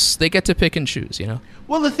choose. They get to pick and choose, you know?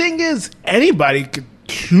 Well, the thing is, anybody could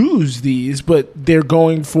choose these, but they're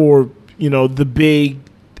going for, the big...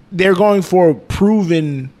 They're going for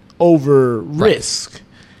proven over risk.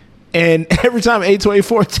 And every time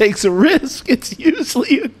A24 takes a risk, it's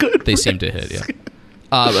usually a good They risk. seem to hit,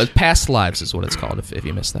 yeah. Past Lives is what it's called, if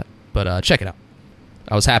you missed that. But check it out.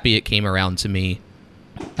 I was happy it came around to me.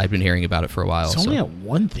 I've been hearing about it for a while. It's only at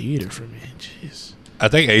one theater for me. Jeez. I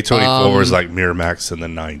think A24 was like Miramax in the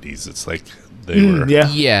 90s. It's like they were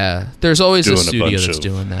Yeah, there's always a doing a studio bunch that's of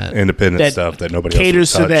doing that. independent That stuff that nobody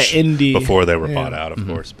caters else would to that touch indie- before they were yeah. bought out, of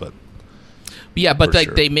course. But Yeah, but For like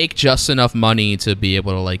sure. they make just enough money to be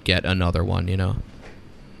able to like get another one, you know,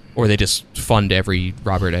 or they just fund every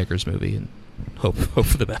Robert Eggers movie and hope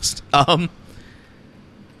for the best.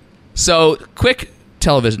 So quick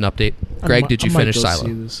television update. Greg, did you finish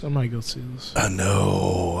Silo? I might go see this. I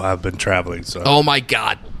know I've been traveling, so Oh my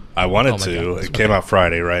god! I wanted Oh my to. God. It came out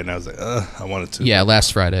Friday, right? And I was like, I wanted to. Yeah,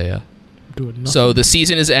 last Friday. Yeah. Doing nothing. So the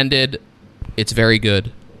season is ended. It's very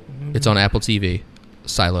good. It's on Apple TV.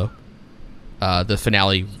 Silo. The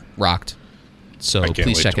finale rocked. So I can't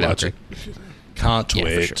please wait check to it out, watch Greg. it. Can't Yeah,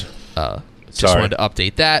 wait. for sure. Just Sorry. wanted to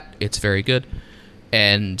update that. It's very good.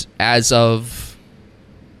 And as of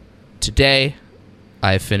today,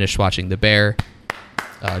 I finished watching The Bear.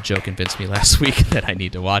 Joe convinced me last week that I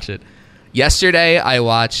need to watch it. Yesterday, I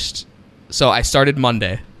watched... So I started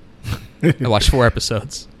Monday. I watched 4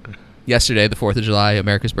 episodes. Yesterday, the 4th of July,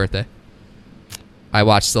 America's birthday. I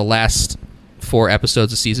watched the last 4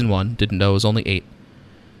 episodes of Season 1. Didn't know it was only 8.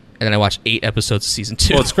 And then I watched 8 episodes of Season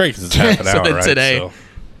 2. Well, it's great because it's half an So hour, then right? today- So,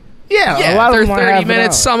 yeah, a lot they're of them are 30 half an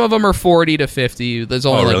minutes. hour. Some of them are 40 to 50. There's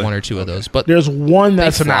only like really? 1 or 2 of those. But There's one they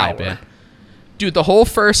that's an fly, hour. man. Dude, the whole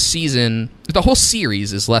first season, the whole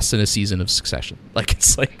series is less than a season of Succession. Like,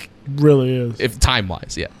 it's like, Really is. if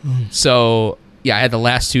time-wise, yeah. So, yeah, I had the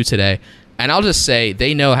last 2 today. And I'll just say,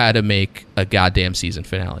 they know how to make a goddamn season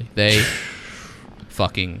finale. They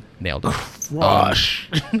fucking nailed it. Rush.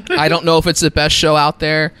 I don't know if it's the best show out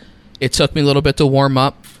there. It took me a little bit to warm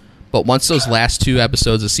up. But once those last 2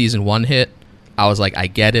 episodes of season 1 hit, I was like, I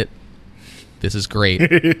get it. This is great.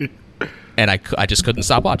 And I just couldn't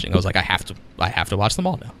stop watching. I was like, I have to watch them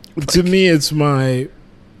all now. To me, it's my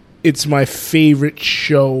favorite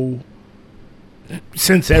show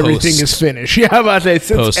since everything is finished. Yeah, how about that?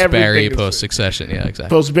 Since Post everything Barry, is post Succession, yeah, exactly.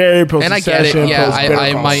 Post Barry, post And I get it, Succession, yeah, post Better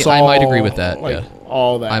I Call might Saul, agree with that, like, yeah.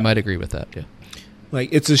 all that. I might agree with that. Yeah. Like,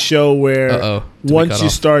 it's a show where Uh-oh. Did we once cut you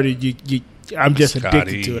off? started, you I'm just Scotty.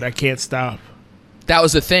 addicted to it. I can't stop. That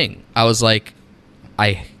was the thing. I was like,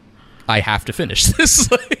 I have to finish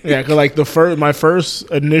this. Like, Yeah, because like my first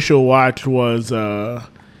initial watch was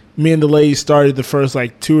me and the lady started the first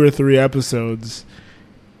like 2 or 3 episodes,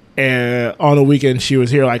 and on a weekend she was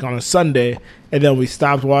here like on a Sunday, and then we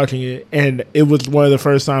stopped watching it, and it was one of the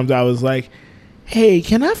first times I was like, "Hey,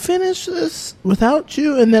 can I finish this without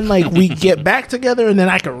you?" And then like we get back together, and then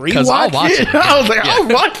I can 'Cause I'll rewatch watch it. it again. I was like, Yeah. "I'll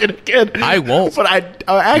watch it again." I won't but I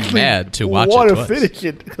actually mad to watch it want to twice. finish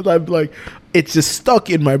it because I'm like, it's just stuck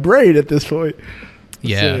in my brain at this point.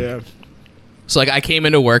 yeah. So, yeah. So like, I came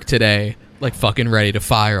into work today, like fucking ready to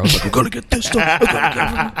fire. I was like, I'm gonna get this stuff.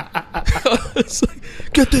 It's like,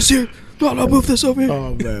 get this here. No, I'll move this over here.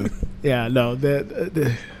 Oh man, yeah, no,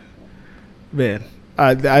 that man,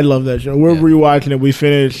 I love that show. We're rewatching it. We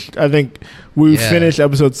finished. I think we Yeah. finished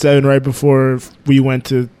episode 7 right before we went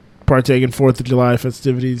to partake in 4th of July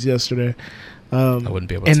festivities yesterday. I wouldn't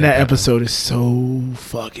be able to. And take that one. episode is so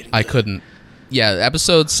fucking. I couldn't. Yeah,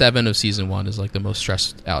 episode 7 of season 1 is like the most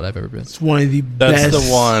stressed out I've ever been. It's one of the That's best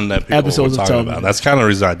the one that people were episodes of talking television. about. That's kind of the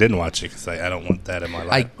reason I didn't watch it because I don't want that in my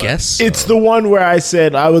life. I guess It's the one where I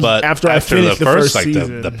said I was But after I finished the first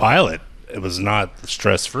season. the pilot, it was not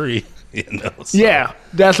stress free. You know, so. Yeah,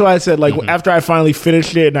 that's why I said like after I finally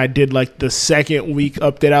finished it and I did like the second week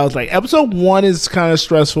update, I was like, episode 1 is kind of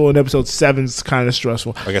stressful and episode 7 is kind of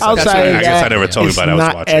stressful. I guess Outside of I guess I that, never told you it's about it. I was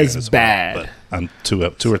not watching as it as bad. well, but I'm two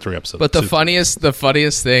or three episodes. But the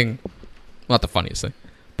funniest thing, not the funniest thing,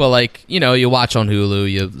 but like, you know, you watch on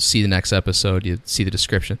Hulu, you see the next episode, you see the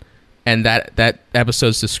description, and that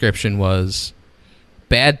episode's description was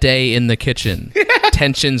 "Bad day in the kitchen,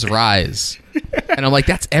 tensions rise," and I'm like,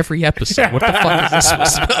 that's every episode. What the fuck is this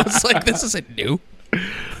supposed to be? I was like, this isn't new.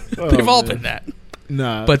 They've all been that.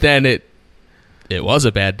 Nah, But then it was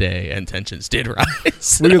a bad day, and tensions did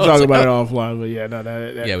rise. we can I was talk like, about it oh. offline. But yeah, no,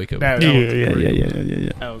 that Yeah, we could. That, Yeah, that was yeah, great. yeah.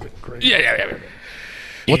 That was great. Yeah.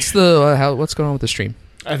 What's the what's going on with the stream?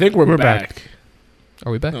 I think we're back.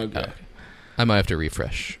 Are we back? Okay. Oh. I might have to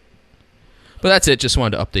refresh. But that's it. Just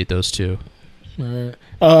wanted to update those two.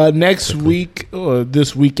 Next week, or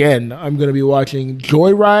this weekend, I'm going to be watching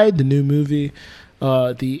Joyride, the new movie,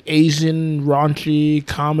 the Asian raunchy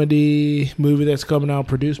comedy movie that's coming out,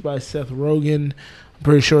 produced by Seth Rogen. I'm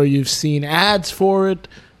pretty sure you've seen ads for it.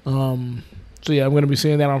 So yeah, I'm going to be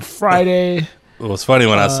seeing that on Friday. It was funny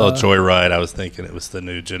when I saw Joyride. I was thinking it was the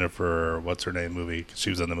new Jennifer, what's her name movie? 'Cause she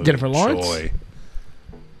was in the movie Jennifer Lawrence? Joy.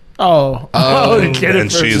 And Jennifer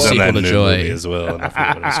and she's in that Sequel to new Joy. movie as well. And I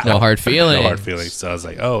forget what it's No called. hard feelings. No hard feelings. So I was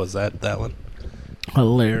like, oh, is that one?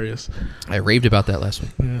 Hilarious. I raved about that last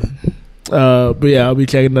week. But yeah, I'll be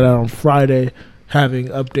checking that out on Friday,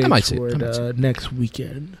 having I might updates see for it. I might see it next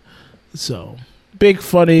weekend. So, big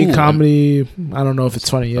funny comedy. I don't know if it's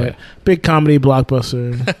funny yet. Big comedy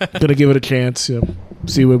blockbuster. Gonna give it a chance. Yeah.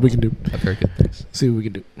 See what we can do. I've heard good things. See what we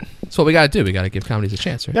can do. That's what we got to do. We got to give comedies a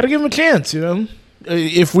chance, right? Gotta give them a chance, you know?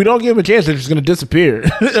 If we don't give them a chance, they're just gonna disappear.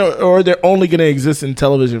 Or they're only gonna exist in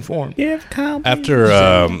television form.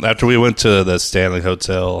 After we went to the Stanley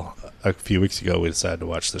Hotel a few weeks ago, we decided to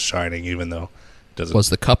watch The Shining, even though it Was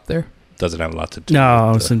the cup there? doesn't have a lot to do No,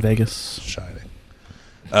 with it's in Vegas. Shining.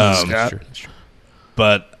 That's true.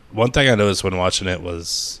 But one thing I noticed when watching it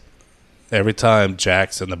was every time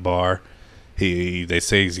Jack's in the bar, they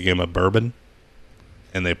say he's give him a bourbon,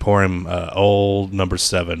 and they pour him Old Number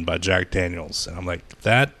 7 by Jack Daniels, and I'm like,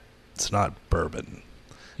 that's not bourbon.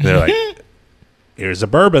 And they're like, here's a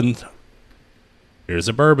bourbon. Here's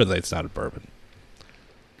a bourbon. It's not a bourbon.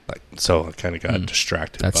 Like, so I kind of got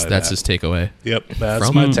distracted. That's by that. his takeaway. Yep, that's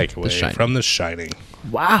From my The takeaway Shining. from The Shining.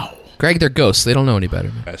 Wow. Greg, they're ghosts. They don't know any better.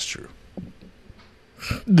 Man. That's true.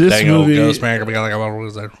 This Dang old movie. ghost man. What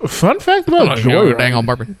was that? Fun fact about Joyride. Dang on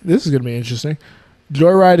bourbon. This is going to be interesting.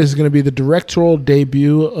 Joyride is going to be the directorial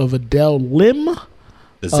debut of Adele Lim.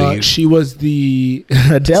 She was the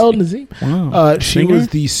Adele Nazim. Wow. She was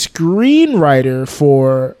the screenwriter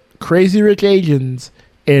for Crazy Rich Asians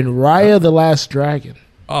and Raya the Last Dragon.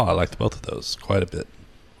 Oh, I liked both of those quite a bit.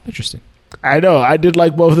 Interesting. I know. I did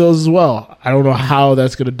like both of those as well. I don't know how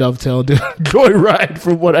that's going to dovetail into Joyride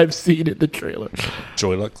from what I've seen in the trailer.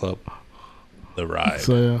 Joy Luck Club. The ride.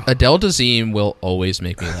 So yeah, Adele Dazeem will always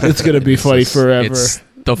make me laugh. it's going to be funny forever. It's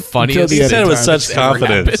the funniest. Until the He end said it of with time. such that's ever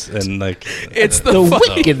confidence happened. and like It's the The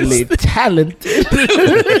fu- wickedly talented.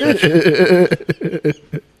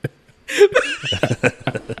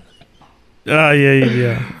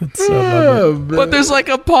 Yeah. It's so lovely. But there's like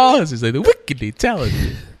a pause. He's like the wickedly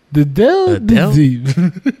talented The Adele Adele?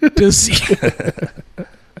 Dazeem.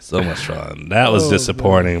 so much fun. That was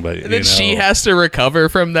disappointing, but And then she has to recover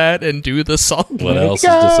from that and do the song. what else is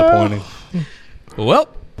disappointing? Well,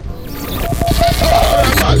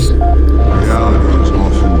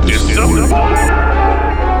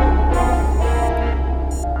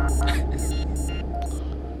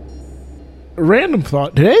 Random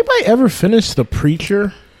thought. Did anybody ever finish The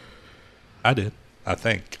Preacher? I did. I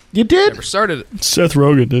think You did? never started it. Seth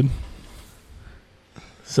Rogen did.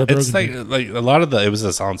 Seth it's Rogen like a lot of it was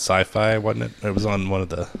just on Sci-Fi, wasn't it? It was on one of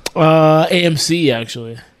the. AMC,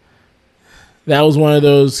 actually. That was one of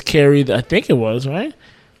those carried, I think it was, right?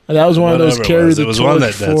 That was one of those whatever carried the it was one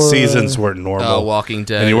that torch for, seasons weren't normal, Walking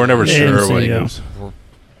Dead. and you were never Yeah, sure AMC, what yeah. it was.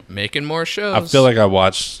 making more shows. I feel like I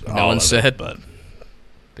watched. No all one of said. it, but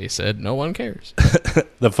They said no one cares.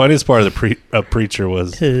 the funniest part of the Preacher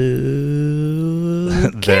was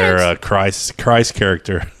their Christ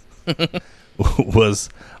character was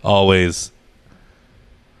always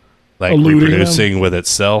like Eluding reproducing with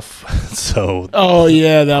itself. So Oh,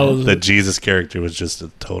 yeah, that was. the Jesus character was just a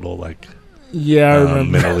total like yeah, I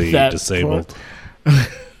remember mentally that disabled. part.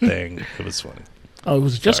 thing. It was funny. Oh, it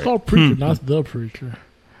was just called Preacher, not The Preacher.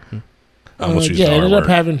 Almost used yeah, it the R ended up word.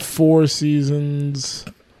 having 4 seasons.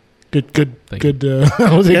 Good. Thank you. Good. It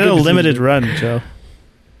had a limited run, Joe.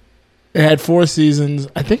 It had 4 seasons.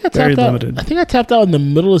 I think I Very tapped out. limited. I think I tapped out in the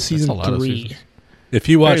middle of season a lot of 3. seasons. If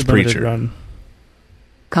you watch Very limited Preacher, run.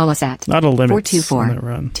 Call us at Not a limit. 424 limit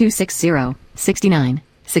run.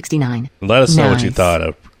 260-6969. let us know what you Nice. thought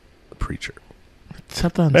of Preacher.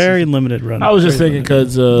 Tapped out in Very season- limited run. I was just Very thinking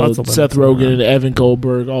because Lots of Seth limits on Rogen that. and Evan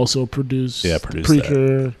Goldberg also produced, Produced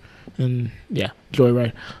Preacher and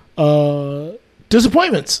Joyride.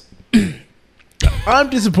 Disappointments. I'm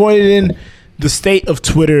disappointed in the state of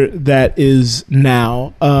Twitter that is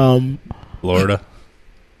now. Florida.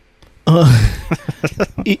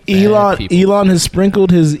 Elon people. has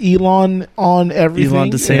sprinkled his Elon on everything.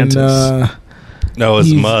 Elon DeSantis. And, No, it's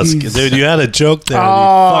He's- Musk. he's- Dude, you had a joke there.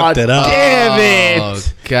 Oh, You fucked it up. damn it. Oh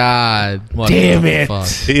God! What Damn the it. fuck?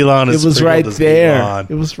 Elon it is was right sprinkled his there. Elon.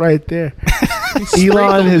 It was right there.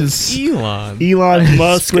 Elon has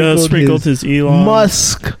Musk sprinkled his Elon.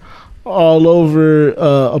 Musk all over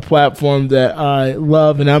a platform that I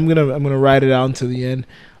love, and I'm gonna write it out until the end.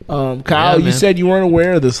 Kyle, Yeah, you man. said you weren't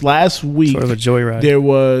aware of this last week. Sort of a joyride. There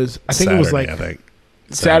was, I think it was like Saturday, I think.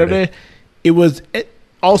 Saturday. It was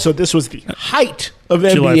also this was the height of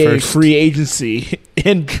July NBA 1st. free agency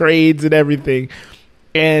and trades and everything,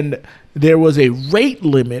 and there was a rate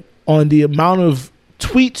limit on the amount of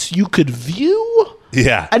tweets you could view.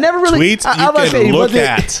 Yeah. I never really- Tweets I'm you about to say, can look was it-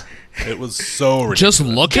 at. It was so ridiculous. Just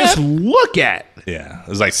look Just at. look at. Yeah. It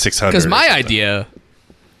was like 600. Because or my something. idea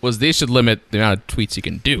was they should limit the amount of tweets you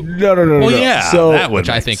can do, No. Well, yeah. So that would which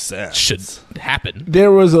I make think sense. should happen.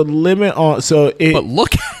 there was a limit on. So it But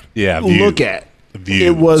look at. Yeah. View. look at. View.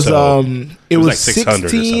 It was So, it was like 600 or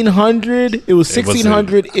something. 1600. It was it wasn't-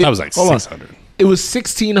 1600. That was like 600. It was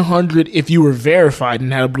 1600 if you were verified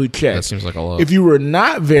and had a blue check. That seems like a lot. If you were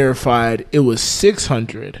not verified, it was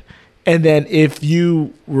 600. And then if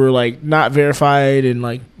you were like not verified and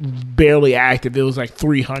like barely active, it was like I've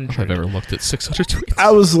 300. ever looked at 600 tweets. I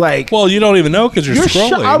was like, Well, you don't even know because you're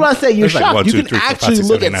scrolling. I'm about to say you're There's like shocked. 1, You 2, can 3, 4, 5, actually 6,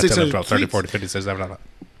 look 7, at 8, 9, 10, 600 12, 30, tweets. 40, 50, 60, 70.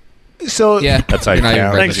 so Yeah, That's how you You're not even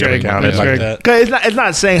count. Thanks, You Greg. count it Thanks, like Greg. that. Cause it's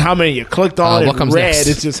not saying how many you clicked on what and comes read. next?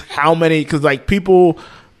 It's just how many. Because like people,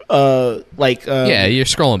 Yeah, you're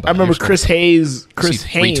scrolling by. I remember You're scrolling Chris by. Hayes. You Chris see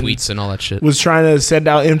Haynes retweets and all that shit. was trying to send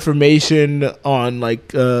out information on like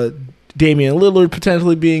Damian Lillard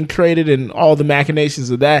potentially being traded and all the machinations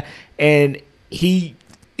of that, and he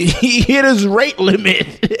hit his rate limit.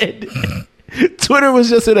 Twitter was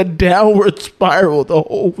just in a downward spiral the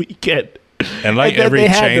whole weekend. And like And then every they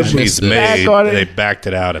had to change he's back made, on it. they backed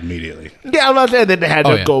it out immediately. Yeah, I'm not saying that they had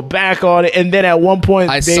Oh, to yeah. go back on it, and then at one point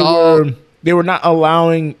I they saw- were not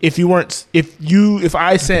allowing if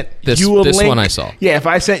I sent This- you a this link. one I saw. Yeah, if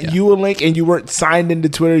I sent you a link and you weren't signed into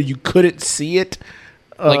Twitter, you couldn't see it.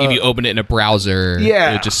 Like if you open it in a browser,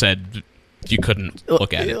 yeah. it just said you couldn't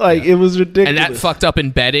look at it. Like it was ridiculous. And that fucked up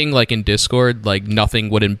embedding, like in Discord, like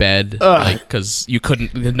nothing would embed, like because you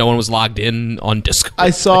couldn't, no one was logged in on Discord.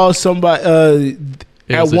 I saw somebody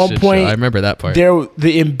It at was a one shit point. show. I remember that part.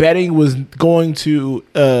 The embedding was going to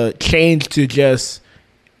change to just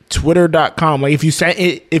twitter.com. Like if you sent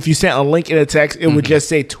a link in a text, it would just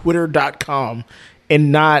say twitter.com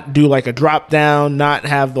and not do like a drop down, not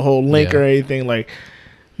have the whole link Yeah. or anything. Like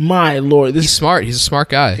my lord, this He's smart. He's a smart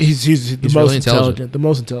guy. He's the He's most really intelligent. The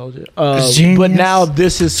most intelligent. Genius. But now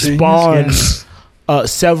this has spawned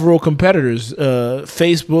several competitors.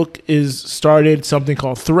 Facebook is started something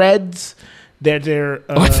called Threads. They're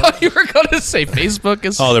I thought you were going to say Facebook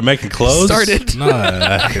is. Oh, they're making clothes? Started.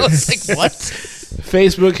 Nice. I was like, what?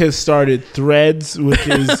 Facebook has started Threads, which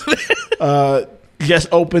is just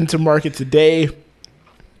open to market today.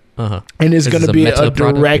 Uh-huh. And it's Is going this to a be meta a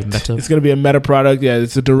product? direct. Meta? It's going to be a meta product. Yeah,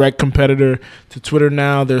 it's a direct competitor to Twitter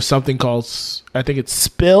now. There's something called, I think it's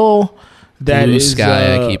Spill. That Blue is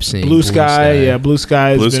Sky, I keep seeing. Blue Sky. Yeah, Blue Sky.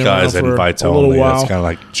 Has Blue been Sky's around for invites a little only. while. That's kind of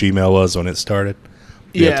like Gmail was when it started.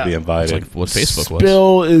 You have to be Yeah. It's invited. like what Facebook was.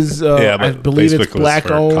 Spill is, Yeah, I but believe Facebook it's was black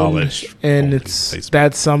for owned, college and only, it's Facebook.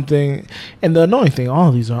 that's something. And the annoying thing, all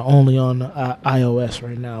of these are only on iOS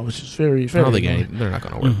right now, which is very, I very. don't think annoying. they're not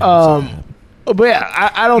going to work. But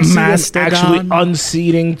yeah, I don't see them Mastodon. actually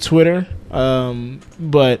unseating Twitter.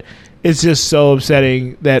 But it's just so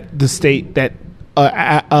upsetting that the state that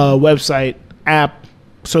website, app,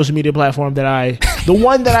 social media platform the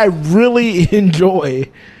one that I really enjoy,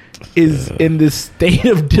 is in this state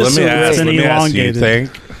of Let disarray. me ask you, elongated.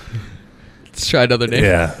 think? Let's try another name.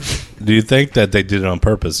 Yeah. Do you think that they did it on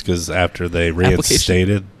purpose? Because after they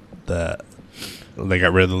reinstated the They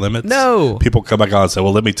got rid of the limits. No. People come back on and say,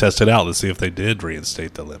 "Well, let me test it out. Let's see if they did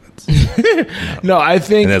reinstate the limits." No, I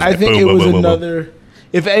think And it's like, it boom, was boom, boom, boom, another.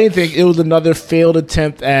 If anything, it was another failed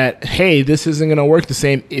attempt at, hey, this isn't going to work the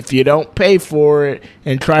same if you don't pay for it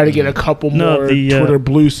and try to get a couple more Twitter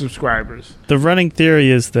Blue subscribers. The running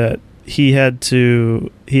theory is that Twitter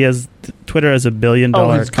has $1 billion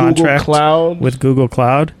his contract Google Cloud? with Google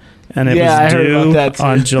Cloud, and it I was heard about due that too.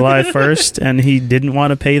 on July 1st, and he didn't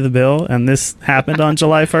want to pay the bill, and this happened on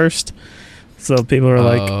July 1st. So people are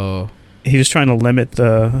like, he was trying to limit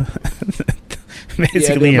the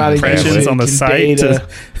basically amount of impressions usage on the and site data.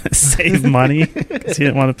 to save money because he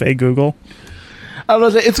didn't want to pay Google. I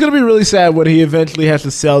don't know. It's going to be really sad when he eventually has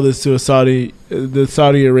to sell this to the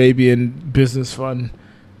Saudi Arabian business fund.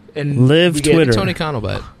 And Live we get Twitter. Tony Khan will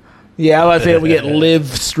bet. Yeah, I was saying we get live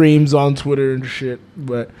streams on Twitter and shit,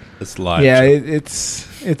 but It's live. yeah, chat.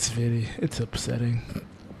 it's upsetting.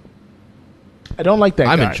 I don't like that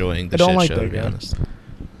guy. I'm enjoying the I don't shit like show, that to be guy. honest.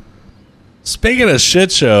 Speaking of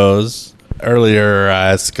shit shows, earlier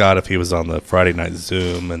I asked Scott if he was on the Friday night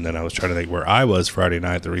Zoom, and then I was trying to think where I was Friday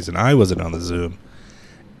night, the reason I wasn't on the Zoom.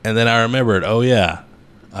 And then I remembered, oh yeah,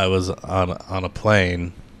 I was on a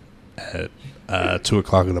plane at 2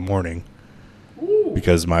 o'clock in the morning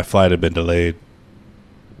because my flight had been delayed.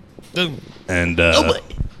 And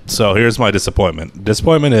so here's my disappointment.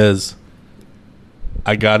 Disappointment is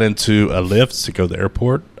I got into a Lyft to go to the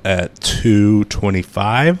airport at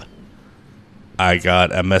 2:25. I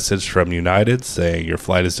got a message from United saying your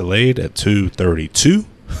flight is delayed at 2:32.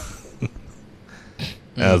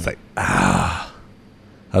 And I was like, I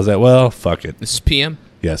was like, well, fuck it. This is PM?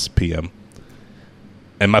 Yes, PM.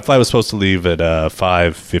 And my flight was supposed to leave at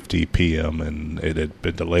 5:50 p.m. and it had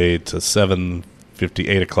been delayed to 7:50,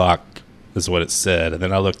 8 o'clock is what it said. And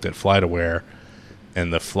then I looked at FlightAware,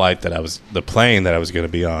 and the plane that I was going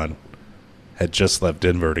to be on had just left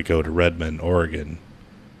Denver to go to Redmond, Oregon.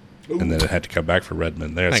 And then it had to come back for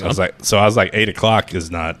Redmond there. So I was like 8 o'clock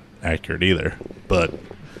is not accurate either. But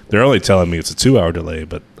they're only telling me it's a 2-hour delay.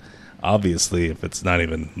 But obviously, if it's not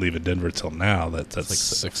even leaving Denver till now, that's like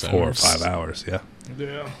 6 4 or hours. 5 hours. Yeah.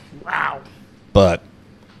 Yeah. Wow. But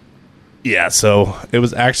yeah, so it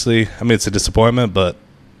was actually, I mean, it's a disappointment, but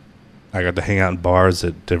I got to hang out in bars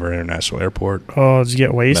at Denver International Airport. Oh, did you get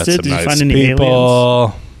Met wasted? some Did you nice find any aliens?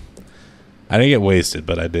 people. I didn't get wasted,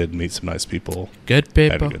 but I did meet some nice people. Good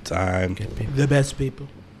Had people. a good time. The best people.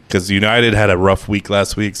 Because United had a rough week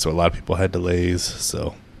last week, so a lot of people had delays.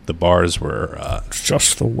 So the bars were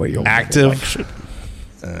Just the way you active,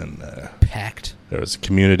 and Packed. there was a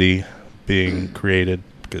community being created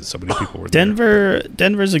because so many people were there.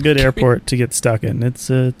 Denver's a good airport to get stuck in.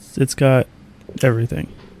 It's got everything.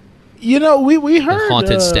 You know, we The heard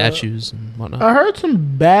haunted statues and whatnot. I heard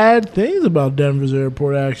some bad things about Denver's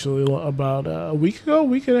airport actually about a week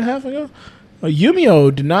and a half ago.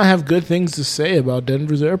 Yumio did not have good things to say about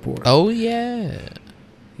Denver's airport. Oh, yeah.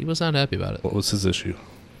 He was not happy about it. What was his issue?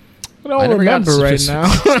 I don't remember right now.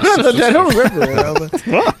 I don't remember.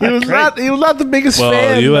 He was not the biggest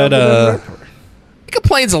fan. You had He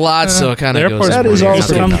complains a lot, so it kind the of goes. airport's That is pretty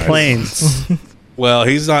also nice. Complaints. Well,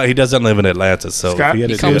 he's not. He doesn't live in Atlanta, so Scott,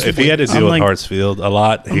 if he had to deal with Unlike- Hartsfield a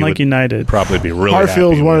lot, he Unlike would United, probably be really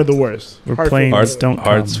Hartfield's happy one of with- the worst. Where Hartfield- planes don't come.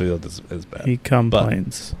 Hartsfield is bad. He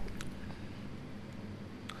complains.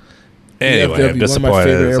 Anyway, DFW, I'm one of my favorite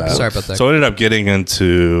disappointed. airports. Sorry about that. So I ended up getting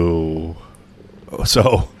into.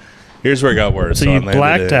 So here's where it got worse. So you I landed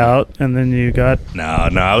blacked in- out, and then you got No,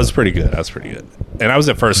 I was pretty good. And I was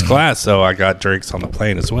at first class, so I got drinks on the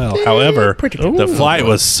plane as well. However, the flight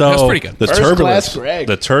was That was so pretty good. the First turbulence class Greg.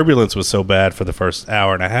 the turbulence was so bad for the first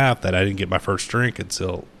hour and a half that I didn't get my first drink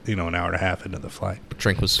until an hour and a half into the flight.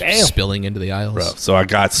 Drink was spilling into the aisles. Rough. So I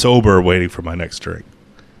got sober waiting for my next drink.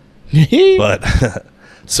 But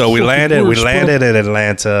so we landed in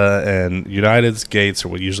Atlanta, and United's gates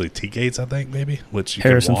are usually T gates, I think, maybe, which you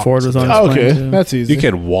Harrison can walk Ford to was the- on Oh, his plane, okay, too. that's easy. You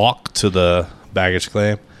can walk to the baggage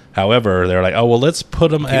claim. However, they're like, oh well, let's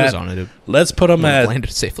put them He at was on it. let's put them at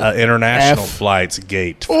Landed safely. international F. flights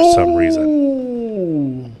gate for some reason.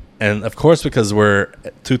 Ooh. And of course, because we're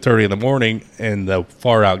at 2:30 in the morning and the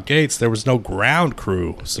far out gates, there was no ground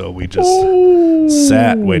crew, so we just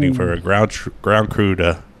sat waiting for a ground crew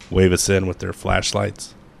to wave us in with their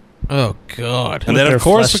flashlights. Oh, God. And then, their of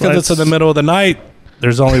course, because it's in the flashlights? middle of the night,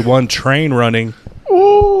 there's only one train running,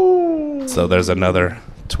 Ooh. so there's another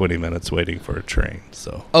 20 minutes waiting for a train.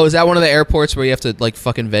 So Oh, is that one of the airports where you have to, like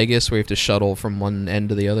fucking Vegas, where you have to shuttle from one end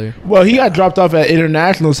to the other? Well, he got dropped off at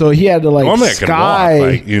International, so he had to normally I can sky. walk.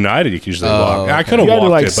 Like United, you can usually walk. I okay. could have You had to,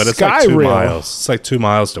 walked like, it, but it's sky like 2 rail. miles. It's like 2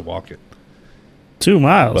 miles to walk it. 2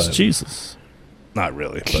 miles. But- Jesus. Not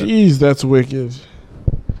really, but Jeez, that's wicked.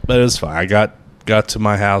 it was fine. I got to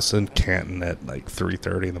my house in Canton at like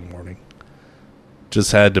 3:30 in the morning.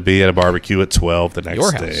 Just had to be at a barbecue at 12 the next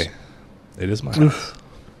Your house. day. It is my house.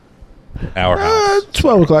 Our house.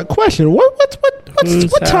 12 o'clock. Question: What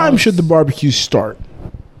time house? should the barbecue start?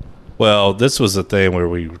 Well, this was the thing where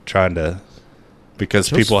we were trying to, because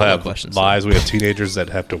Those people follow have questions, lives. We have teenagers that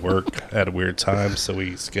have to work at a weird time, so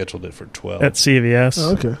we scheduled it for 12. At CVS.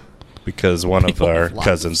 Oh, okay. Because one People of our have lives.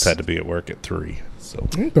 cousins had to be at work at 3. So,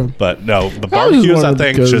 Okay. but no, the I was barbecues I wondering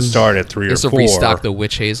think because- should start at 3 or Just to 4. restock the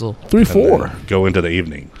witch hazel. 3, and 4. then go into the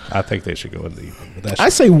evening. I think they should go into the evening. But I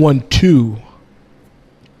say 1, 2.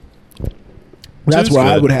 That's Two's where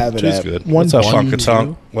I good. would have it Two's at. good. 1, What's up, 2.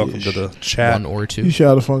 Funkatong? Welcome to the chat. 1 or 2. You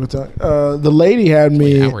shout out Funkatong. The lady had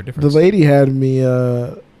me. Wait, hour The difference. lady had me.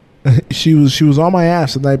 She was on my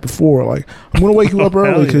ass the night before. Like, I'm gonna wake you up Oh,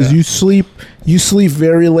 early hell because yeah. you sleep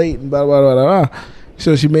very late and blah blah blah blah blah.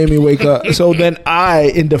 So she made me wake up. So then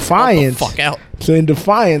in defiance, Fuck out. So in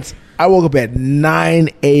defiance, I woke up at 9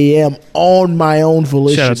 a.m. on my own Shout out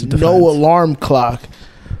volition. to No Defiance. alarm clock.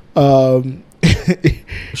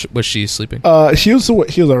 Was she sleeping? She was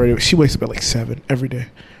already. She wakes up at like 7 every day.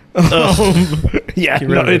 Yeah, You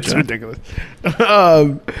no, really it's did. ridiculous.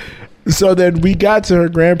 So then we got to her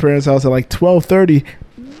grandparents' house at like 12:30.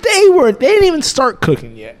 They didn't even start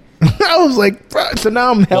cooking yet. I was like, "Bruh." So now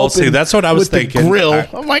I'm helping. Well, see, that's what I was with the thinking. grill. I-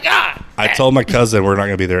 I'm like, I told my cousin we're not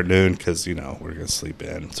going to be there at noon because, we're going to sleep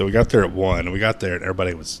in. So we got there at 1. And we got there and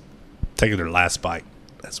everybody was taking their last bite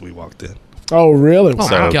as we walked in. Oh, really? Oh,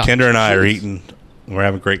 So my God. Kendra and I are eating. We're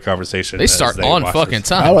having a great conversation. They as start they on watch fucking this.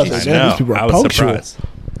 time. I was Jesus. like, I man, know. these people are I was punctual.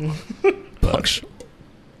 surprised.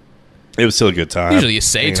 It was still a good time. Usually you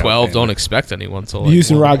say Hanging out 12, with don't family. expect anyone to The like.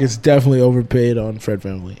 Houston 1. Rockets definitely overpaid on Fred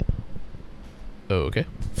VanVleet. Oh, okay.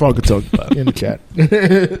 Funkatong in the chat.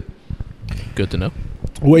 Good to know.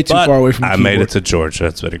 Way too But far away from the I made keyboard. it to Georgia.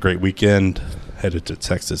 It's been a great weekend. Headed to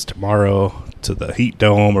Texas tomorrow to the Heat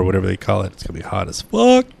Dome or whatever they call it. It's going to be hot as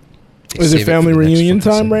fuck. Is Save it for family the next reunion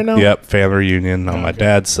fucking time segment. right now? Yep, family reunion on my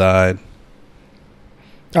dad's side.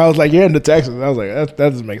 I was like, you're in the Texas. I was like, that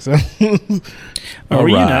doesn't make sense. Are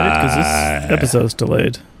we All united? Because right. this episode's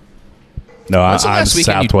delayed. No, When's the I'm last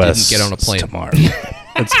weekend you Southwest didn't get on a plane? tomorrow.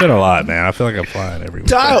 It's been a lot, man. I feel like I'm flying every week.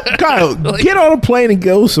 Kyle, get on a plane and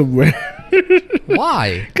go somewhere.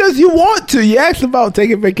 Why? Because you want to. You asked about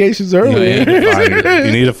taking vacations earlier.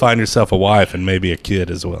 You need to find yourself a wife and maybe a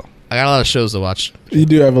kid as well. I got a lot of shows to watch. You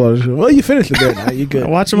do have a lot of shit. Well, you finished it there now. You're good.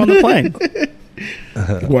 Watch them on the plane.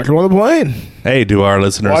 Watch them on the plane. Hey, do our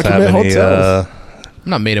listeners Watch have them at any hotels. I'm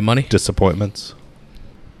not made of money. disappointments?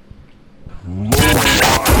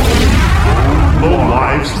 Low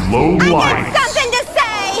lives, low life. Something to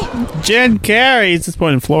say. Jen Carey's this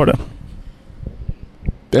point in Florida.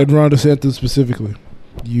 And Ron DeSantis specifically.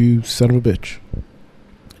 You son of a bitch.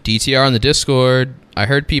 DTR on the Discord. I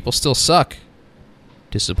heard people still suck.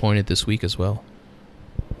 Disappointed this week as well.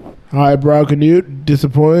 Highbrow Canute.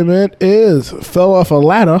 Disappointment is fell off a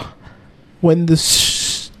ladder when the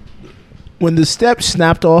step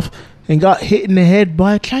snapped off and got hit in the head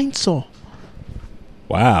by a chainsaw.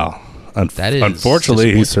 Wow. That is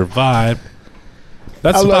Unfortunately, he disappointing. survived.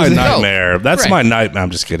 That's I my was- nightmare. That's Right. my nightmare. I'm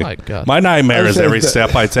just kidding. My God. My nightmare I is said every that-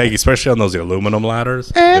 step I take, especially on those aluminum ladders.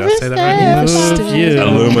 Did I say that right? Move you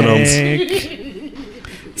Aluminums. make.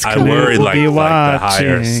 I worry like Be the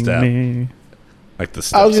higher watching step. me. Like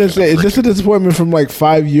the I was steps gonna say, is this a disappointment from like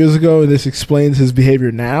 5 years ago, and this explains his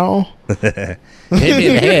behavior now? hit me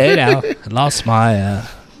in the head. I lost my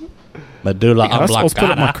medulla I was supposed to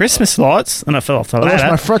put up my Christmas lights, and I fell off the I lost my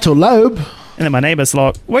ladder. frontal lobe. And then my neighbour's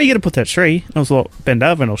like, "Where are you going to put that tree?" And I was like, "Bend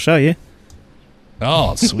over and I'll show you."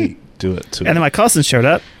 Oh, sweet. Do it too. And then my cousin showed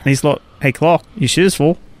up, and he's like, "Hey, Clark, your shoes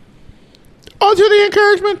full." On to the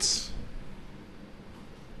encouragements.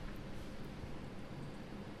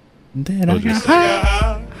 Then I got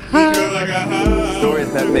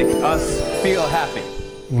Stories that make us feel happy.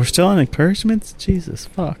 We're still on encouragements? Jesus,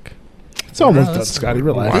 fuck. It's almost done, Scotty.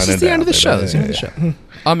 Relax. This is the end of the show. This is the end of the show.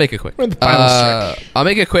 I'll make it quick. We're in the final stretch. I'll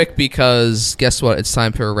make it quick because guess what? It's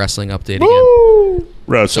time for a wrestling update again. Woo!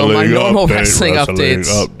 wrestling So my normal wrestling wrestling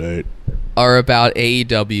updates- update. Are about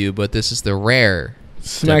AEW, but this is the rare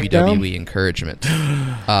SmackDown. WWE encouragement. We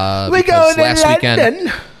Because going to last weekend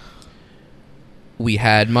London. we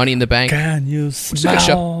had Money in the Bank, Can you is a good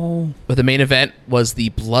smell? but the main event was the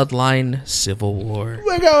Bloodline Civil War.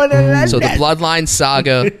 We're going to London. So the Bloodline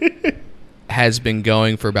saga has been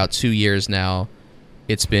going for about 2 years now.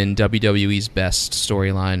 It's been WWE's best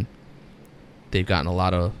storyline. They've gotten a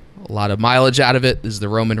lot of mileage out of it. This is the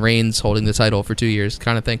Roman Reigns holding the title for 2 years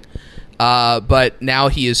kind of thing. But now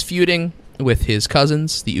he is feuding with his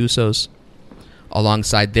cousins, the Usos,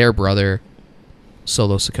 alongside their brother,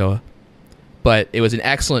 Solo Sikoa. But it was an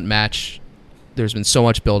excellent match. There's been so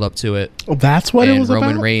much build up to it. Oh, that's what it was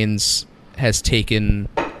Roman about? Reigns has taken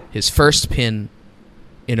his first pin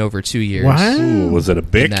in over 2 years. Wow. Ooh, was it a In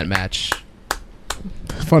big? that match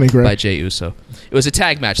Funny, Greg. by Jey Uso. It was a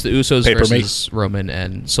tag match, the Usos Paper versus Roman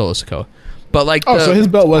and Solo Sikoa. But like, So his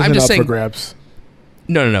belt I'm wasn't just up saying, for grabs.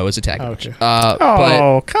 No, it was a tag Oh, match. okay.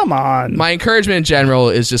 But Come on. my encouragement in general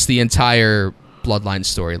is just the entire Bloodline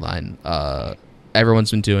storyline.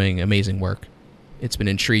 Everyone's been doing amazing work. It's been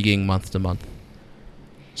intriguing month to month.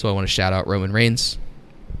 So I want to shout out Roman Reigns,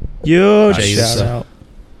 Huge Jey shout Uso. out.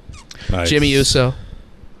 Nice. Jimmy Uso,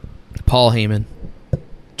 Paul Heyman,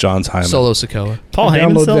 John's Hyman. Solo Sikoa, Paul I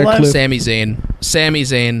Heyman downloaded still that alive? clip. Sami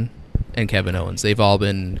Zayn, and Kevin Owens. They've all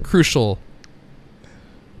been crucial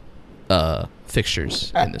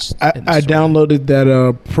fixtures in this. I story. downloaded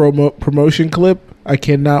that promotion clip. I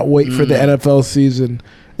cannot wait for the NFL season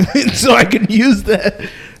so I can use that.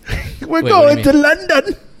 We're Wait, what do going you to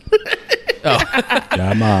London.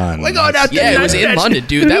 Come on. We're going out to Yeah, it was in London. London,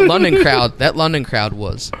 dude. That London crowd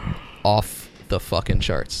was off the fucking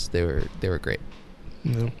charts. They were great.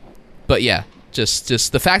 Yeah. But yeah,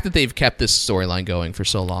 just the fact that they've kept this storyline going for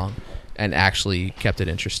so long and actually kept it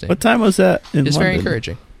interesting What time was that in is London? very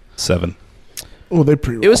encouraging. 7. Oh, they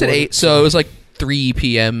It was at 8, so it was like 3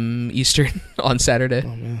 p.m. Eastern on Saturday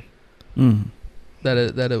Oh, man. Mm.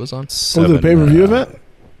 that it was on. Was it a pay-per-view event?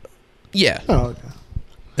 Yeah. Oh,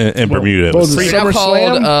 okay. In Bermuda. It what was was it, They're now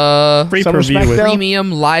SummerSlam? called Free Summer per-view. SmackDown?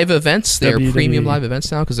 premium live events. They're WWE. premium live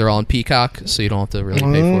events now because they're all on Peacock, so you don't have to really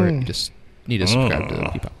pay for it. You just need to subscribe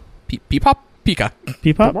to Peacock. Peacock.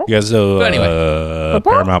 Peepop? You guys know But anyway.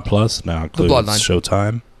 Paramount Plus now includes Bloodline.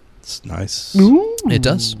 Showtime. It's nice. It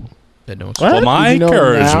does. That no one's What? Well, my Did you know now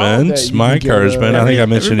encouragement, that you my can get, encouragement. I think I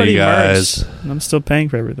mentioned to Everybody you guys. merged, and I'm still paying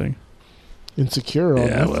for everything. Insecure on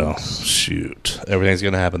Yeah, Netflix. well, shoot, everything's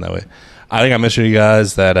gonna happen that way. I think I mentioned to you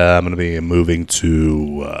guys that I'm gonna be moving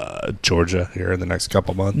to Georgia here in the next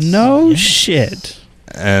couple months. No shit.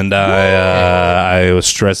 And I was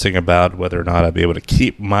stressing about whether or not I'd be able to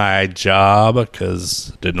keep my job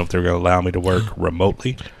because didn't know if they were going to allow me to work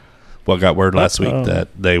remotely. Well, got word last week that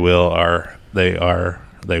they will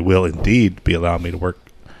indeed be allowing me to work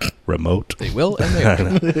remote. They will and they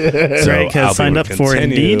will. Greg has signed up for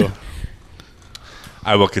Indeed.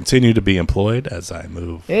 I will continue to be employed as I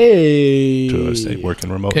move Hey. to a state working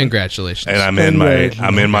remotely. Congratulations. And I'm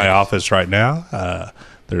in my office right now.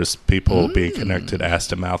 There's people being connected ass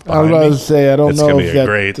to mouth I was behind about me. to say, I don't It's know gonna be if a that,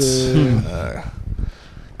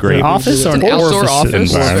 great An office or an An outdoor orifice? office. Very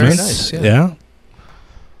environment. nice, yeah. Yeah.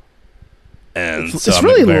 And It's so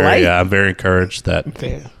really light. I'm very encouraged that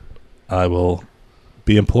Damn. I will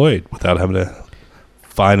be employed without having to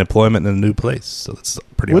find employment in a new place. So that's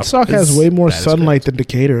pretty Woodstock awesome. has way more that is sunlight than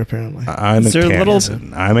Decatur, apparently. I'm in Is there a little-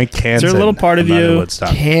 Canton. I'm in Canton. is there a little part of I'm not in you- Woodstock.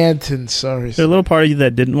 Canton, sorry. Is there a little part of you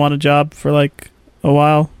that didn't want a job for like a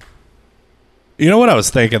while? You know what I was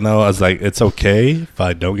thinking though? I was like, it's okay if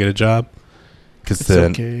I don't get a job, because It's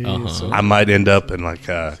then okay. It's okay. I might end up in like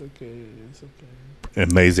a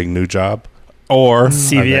amazing new job, or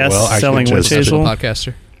CVS I can selling witch just- hazel.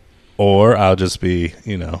 Podcaster. or I'll just be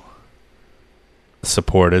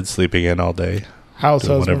supported, sleeping in all day, House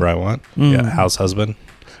doing husband. whatever I want. Mm. Yeah, house husband,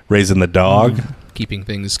 raising the dog, Keeping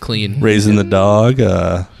things clean. raising the dog,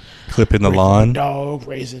 clipping the lawn Dog,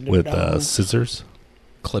 raising the with dog. scissors.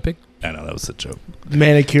 Clipping. I know that was a joke.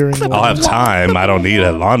 Manicuring. the I'll have lawn. time. I don't need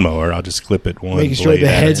a lawnmower. I'll just clip it one Making sure blade the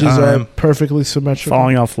at a hedges are time. perfectly symmetrical.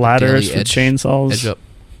 Falling off ladders Daily with chainsaws. Edge up.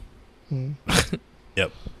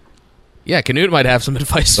 Yep. Yeah, Canute might have some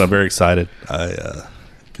advice. So I'm very excited. I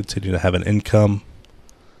continue to have an income.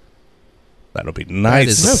 That'll be nice.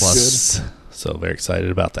 is a plus. So very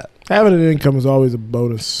excited about that. Having an income is always a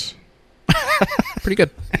bonus. Pretty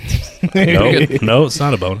good. No, it's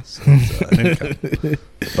not a bonus. It's an income.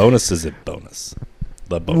 Bonus is a bonus.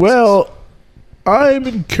 The bonus. Well, I'm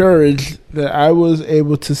encouraged that I was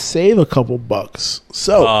able to save a couple bucks.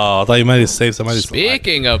 So, I thought you might have saved somebody's life.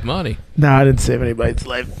 Speaking of money, no, I didn't save anybody's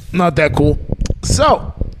life. Not that cool.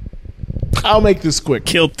 So, I'll make this quick.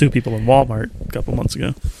 Killed 2 people in Walmart a couple months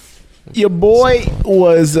ago. Your boy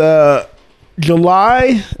was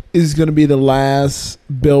July is going to be the last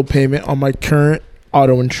bill payment on my current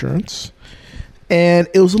auto insurance, and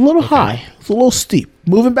it was a little high. It's a little steep.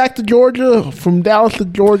 Moving back to Georgia, from Dallas to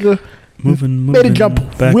Georgia, Moving made a jump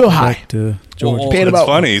back, real high. back to Georgia. Paid It's about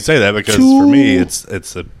funny you say that because two- for me it's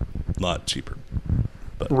a lot cheaper.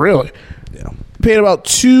 Really, Yeah. paid about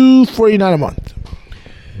 $249 a month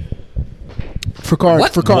for car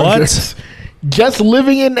What? for car What? insurance. Just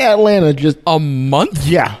living in Atlanta, just a month.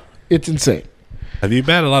 Yeah, it's insane. Have you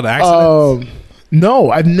had a lot of accidents?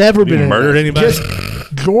 No, I've never been murdered anybody. Just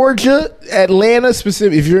Georgia, Atlanta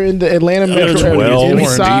specific. If you're in the Atlanta metro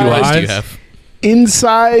area,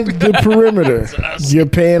 inside the perimeter, you're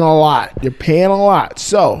paying a lot.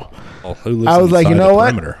 So I was like, you know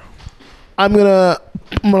what? I'm gonna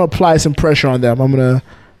apply some pressure on them. I'm gonna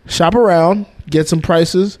shop around, get some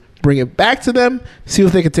prices, bring it back to them, see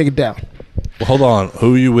if they can take it down. Well, hold on.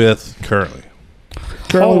 Who are you with currently?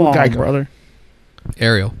 Currently with Geico. Brother.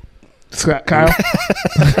 Ariel. Scott, Kyle.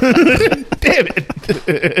 Damn it.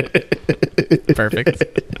 Perfect.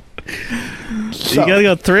 You gotta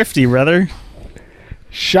go thrifty, brother.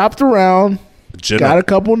 Shopped around, got a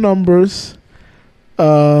couple numbers.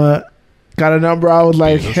 Got a number. I was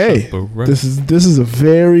like, "Hey, this is a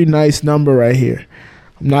very nice number right here."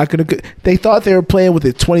 I'm not gonna. They thought they were playing with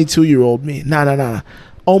a 22-year-old me. Nah.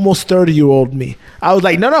 Almost 30-year-old me. I was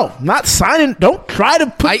like, no, not signing. Don't try to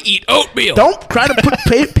put. I eat oatmeal. Don't try to put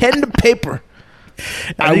pen to paper.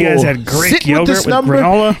 You guys had Greek yogurt with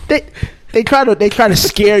granola. They try to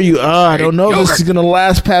scare you. I don't know if this is gonna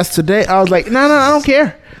last past today. I was like, no, I don't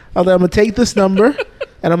care. I was like, I'm gonna take this number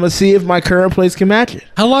and I'm gonna see if my current place can match it.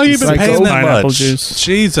 How long have you been paying that pineapple much? juice.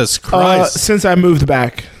 Jesus Christ! Since I moved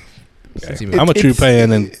back. Okay. How much are you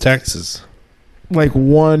paying in Texas? Like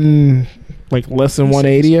less than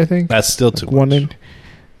 180, I think. That's still too much.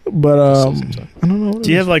 But I don't know.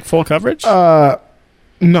 Do you have like full coverage? No,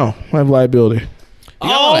 I have liability.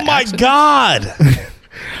 Oh my God!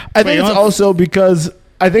 I think it's also because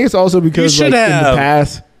in the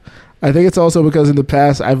past. I think it's also because in the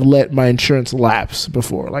past I've let my insurance lapse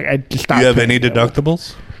before. Like I just stopped. Do you have any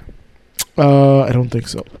deductibles? I don't think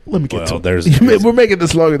so. Let me get to it. We're making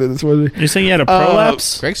this longer than this one. You're saying you had a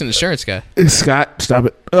prolapse? Greg's an insurance guy. Scott, stop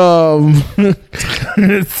it.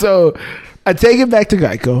 So I take it back to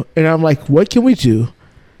Geico, and I'm like, what can we do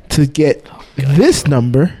to get this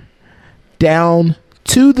number down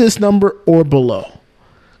to this number or below?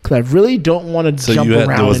 Because I really don't want to jump around.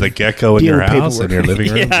 There was a gecko in your house, in your living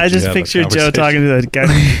room? Yeah, I just pictured Joe talking to a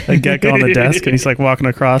gecko on the desk, and he's like walking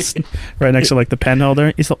across right next to like the pen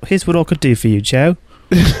holder. He's like, here's what I could do for you, Joe.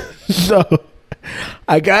 So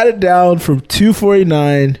I got it down from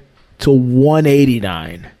 $249 to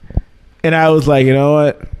 $189. And I was like, you know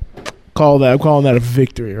what? I'm calling that a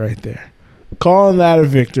victory right there. Calling that a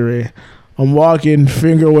victory. I'm walking,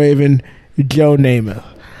 finger waving, Joe Namath.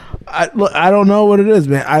 I don't know what it is,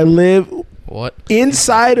 man. I live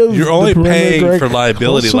inside of. You're only paying for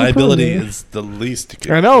liability. Liability is the least.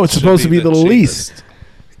 I know it's supposed to be the least.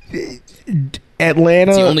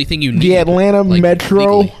 Atlanta. It's the only thing you need. The Atlanta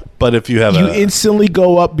Metro. Legally. But if you have, instantly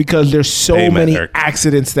go up because there's so many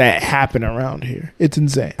accidents that happen around here. It's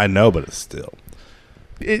insane. I know, but it's still.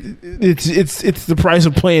 It's the price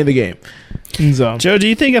of playing the game. So, Joe, do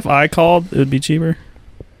you think if I called, it would be cheaper?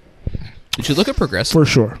 Did you look at Progressive? For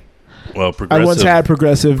sure. Well, Progressive. I once had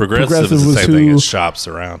Progressive. Progressive is the same thing as shops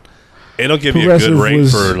around. It'll give you a good rate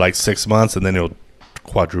for like 6 months, and then it'll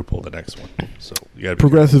quadruple the next one. So you got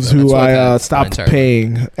Progressive's who I stopped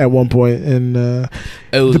paying at one point in the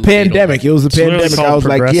pandemic. It was the pandemic. I was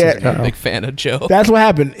like, big fan of Joe. That's what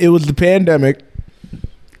happened. It was the pandemic.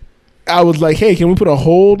 I was like, hey, can we put a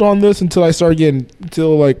hold on this until I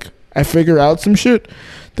figure out some shit?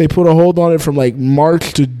 They put a hold on it from like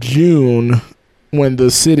March to June when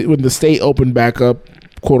the state opened back up,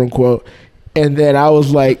 quote unquote. And then I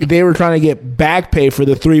was like, they were trying to get back pay for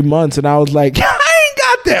the 3 months, and I was like, I ain't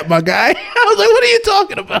got that, my guy. I was like, what are you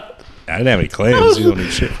talking about? I didn't have any claims. You don't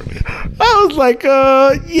need shit from me. I was like,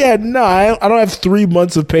 I don't have 3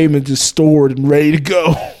 months of payment just stored and ready to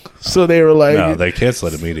go. So they were like, no, they cancel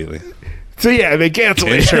it immediately. So yeah, they cancel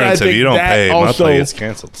it. Insurance, if you don't pay monthly, it's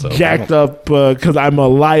canceled. So jacked up because I'm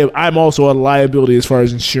also a liability as far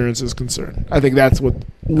as insurance is concerned. I think that's what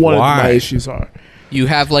one of my issues are. You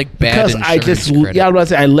have like bad because insurance credit. I was about to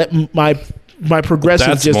say I let my Progressive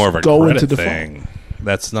that's just more of a go into the thing.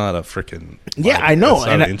 That's not a freaking. Yeah, I know,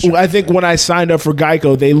 and I think when I signed up for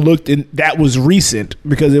Geico, they looked and that was recent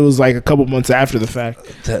because it was like a couple months after the fact.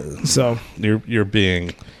 So you're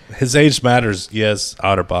being his age matters. Yes,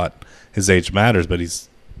 Otterbot. His age matters, but he's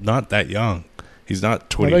not that young. He's not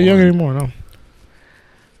 21. Not that young anymore, no.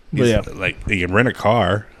 But yeah, like you can rent a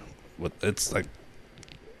car. It's like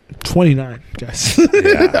 29, guys.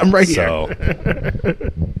 Yeah, I'm right here.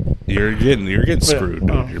 You're getting screwed,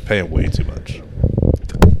 dude. You're paying way too much.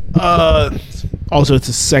 Also, it's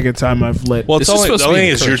the second time I've let. Well, the only thing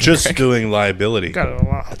is you're just doing liability. Got it a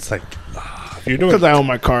lot. It's like if you're doing because I own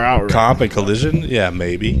my car outright. Comp and collision, yeah,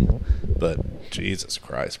 maybe, but Jesus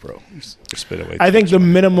Christ, bro. You're spitting away. I think the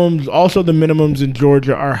minimums in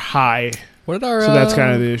Georgia are high. What did our So that's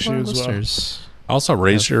kind of the issue our as well. listeners- Also,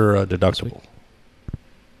 raise your deductible.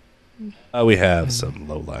 We have some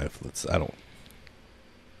low life. I don't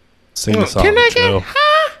sing the song. Can I Joe.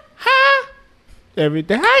 get every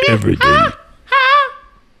day? Every day.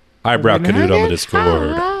 Eyebrow Canute on the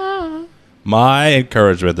Discord. My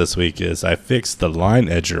encouragement this week is I fixed the line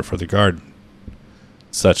edger for the garden.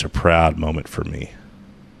 Such a proud moment for me.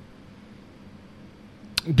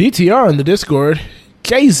 DTR on the Discord.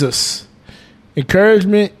 Jesus.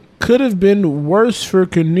 Encouragement could have been worse for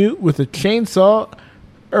Canute with a chainsaw.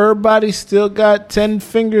 Everybody still got 10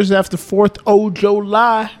 fingers after 4th of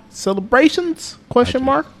July celebrations? Question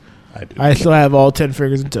mark. I do. I still have all 10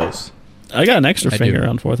 fingers and toes. I got an extra I finger do.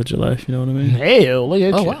 on 4th of July, if you know what I mean. Hey, look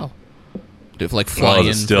at Oh you. wow! Do it like fly in?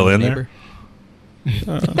 is it still from the in there?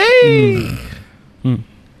 neighbor? Hey.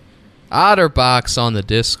 Otterbox on the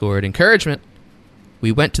Discord. Encouragement.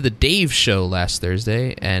 We went to the Dave show last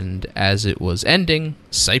Thursday, and as it was ending,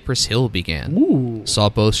 Cypress Hill began. Ooh. Saw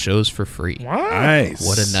both shows for free. Wow. Nice.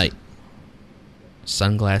 What a night.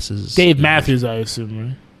 Sunglasses. Dave Matthews, I assume,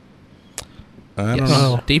 right? I don't Yes.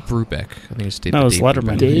 know. Dave Brubeck. I think it's Dave. No, it's Dave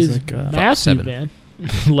Letterman. Brubeck. He's Dave like, Matthews, 7. man. I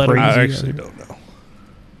Letterman. actually don't know.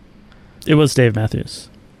 It was Dave Matthews.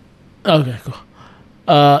 Okay, cool.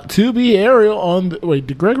 To be Ariel on the... Wait,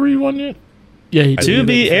 did Gregory one yet? Yeah, he did. To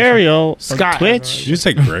be Ariel Scott on Twitch. Did you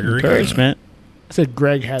say Gregory? Encouragement. I said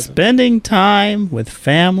Greg hasn't. Spending time with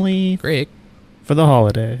family Great. for the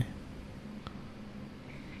holiday.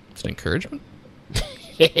 It's an encouragement.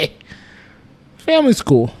 Family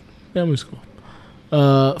school.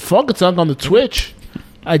 Funkatunk on the Twitch.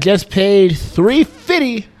 I just paid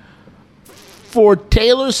 $350 for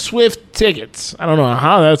Taylor Swift tickets. I don't know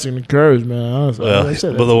how that's an encouragement. Honestly. Well, I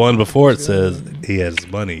said but that. the one before it says he has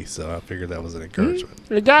money, so I figured that was an encouragement.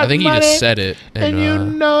 I got I think money, he just said it, and you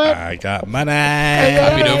and know it. I got money.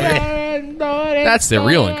 copied over. That's the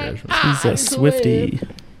real encouragement. He's a Swifty.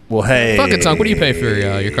 Well, hey. Funkatunk, what do you pay for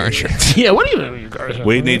your car insurance? Yeah, what do you mean encouragement?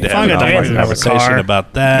 We need to have Funkatunk a doesn't have a conversation car. about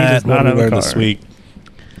He that. does What not we have a learned this car. week.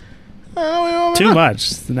 Too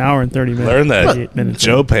much. It's an hour and 30 minutes. Learn that 38 minutes.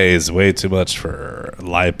 Joe pays way too much for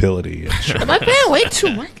liability insurance. Am I paying way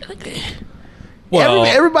too much? Well-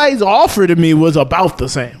 Everybody's offer to me was about the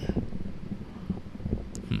same.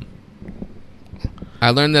 I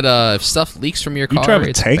learned that if stuff leaks from your You car, drive a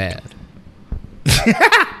it's tank? bad.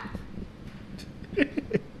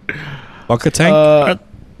 Fuck a tank?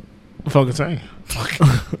 Funkatunk.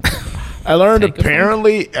 I learned Tank of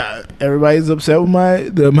apparently everybody's upset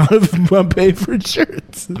with the amount of I'm paying for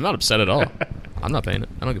insurance. I'm not upset at all. I'm not paying it.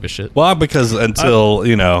 I don't give a shit. Well, because until,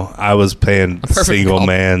 I was paying perfect single call.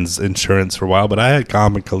 man's insurance for a while, but I had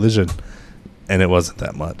common collision, and it wasn't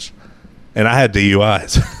that much. And I had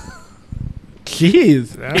DUIs.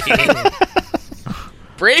 Jeez.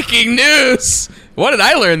 Breaking news! What did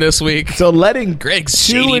I learn this week? So letting Greg's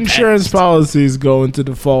two shady insurance past. policies go into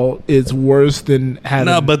default is worse than having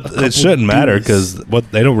No, a but couple it shouldn't matter dues. because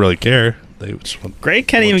they don't really care. They just want, Greg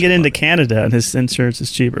can't even get into Canada, and his insurance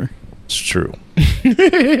is cheaper. it's true.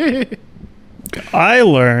 I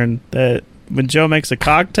learned that when Joe makes a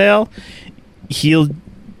cocktail, he'll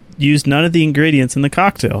use none of the ingredients in the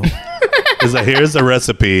cocktail. Is that here's the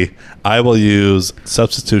recipe. I will use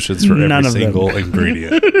substitutions for None every of them. single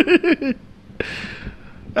ingredient.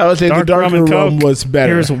 I would say Dark the darker rum and rum Coke. was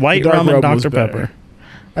better. Here's white The dark rum and was Dr. better. Pepper.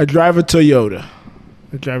 I drive a Toyota.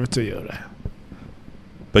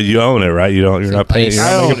 But you own it, right? You're not paying. You're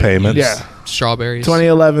I not own making it. payments. Yeah. Strawberries.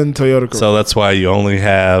 2011 Toyota Corolla. So that's why you only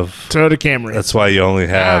have. Toyota Camry. That's why you only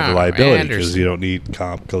have Ah, liability because Anderson. you don't need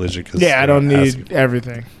comp collision. Cause Yeah, I don't they're not asking need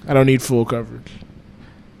everything. I don't need full coverage.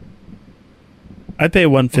 I pay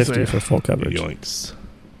 $150 We'll see. for full for coverage. yoinks.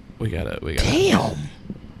 We got it. Damn.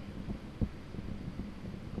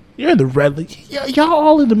 You're in the red league. Y'all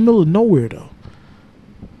all in the middle of nowhere, though.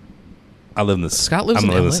 I live in the. Scott lives I'm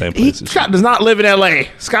in live in LA. the same place. as you. Scott does not live in L.A.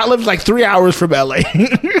 Scott lives like 3 hours from L.A.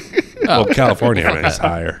 Well, California is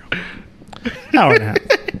higher. Hour and a half.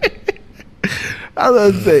 I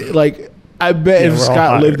was gonna say, like, I bet Yeah, if we're all Scott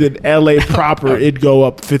higher. lived in L.A. proper, it'd go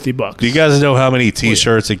up $50. Do you guys know how many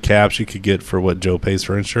T-shirts and caps you could get for what Joe pays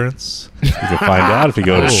for insurance? You can find out if you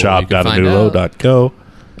go to Oh, you can find shop.anulo.co.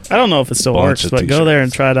 I don't know if it still Bunch works, of but go there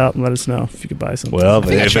and t-shirts. try it out and let us know if you could buy something. Well,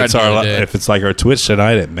 think I if tried it's the other day. if it's like our Twitch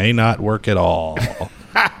tonight, it may not work at all.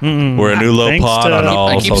 We're a new low Thanks pod to- on all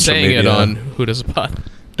I keep social saying media. it on Who Does a Pod.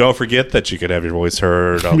 Don't forget that you can have your voice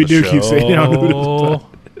heard on We the do show. keep saying it on Who Does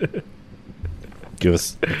a Give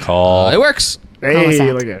us a call. It works. Hey, Call us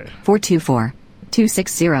at look at it.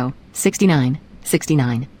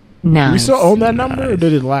 424-260-6969. No. Do we still own that number, or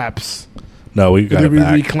did it lapse? No, we Or got did it we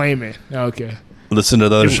back. reclaim it? Okay. Listen to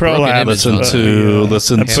the other. It prolapsed, Listen but, to yeah.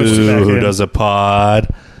 listen I to pushed it back who in. does a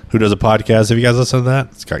pod. Who does a podcast? Have you guys listened to that?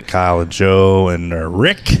 It's got Kyle and Joe and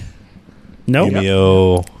Rick. Nope.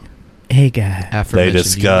 Yumio. Hey, guy. They Aforementioned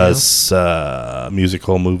discuss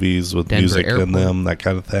musical movies with Denver music in Airport. them, that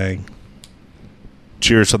kind of thing.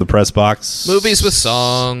 Cheers to the press box. Movies with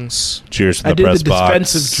songs. Cheers to the I did press the box.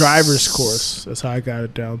 defensive driver's course. That's how I got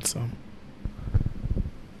it down. So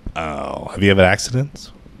Oh, have you had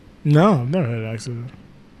accidents? no, I've never had an accident.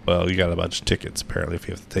 Well, you got a bunch of tickets apparently if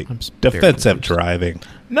you have to take I'm very defensive confused. driving.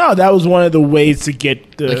 No, that was one of the ways to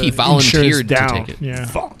get the Like he insurance volunteered to down. take it.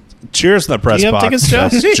 Yeah. Cheers to the press Do you have box. tickets, Joe?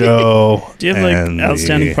 That's Joe. Do you have like and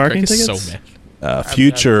outstanding the, parking Craig is tickets? so mad.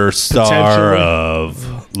 future star Potentially.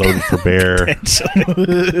 of Loaded for Bear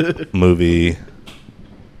movie.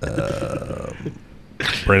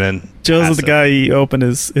 Brennan. Joe's has the it. guy. He opened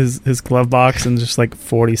his glove box and just like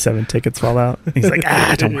 47 tickets fall out. He's like,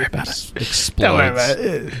 don't worry about it. Don't worry Explodes. about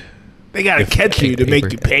it. They gotta catch you to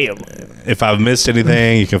make you pay them. If I've missed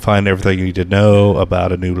anything, you can find everything you need to know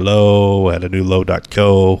about a new low at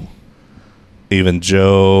anewlow.co. Even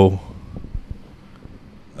Joe.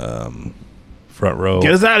 Front row.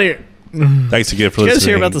 Get us out of here. Thanks again for Did you listening. guys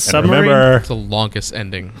hear about the And submarine? Remember, It's the longest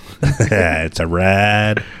ending. it's a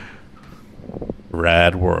rad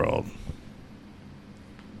world.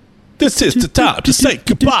 This is the time to say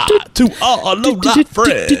goodbye to all our low-life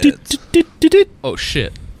friends. Oh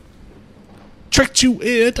shit. Tricked you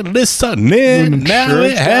into listening. Now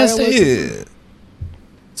it has it.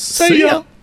 See ya.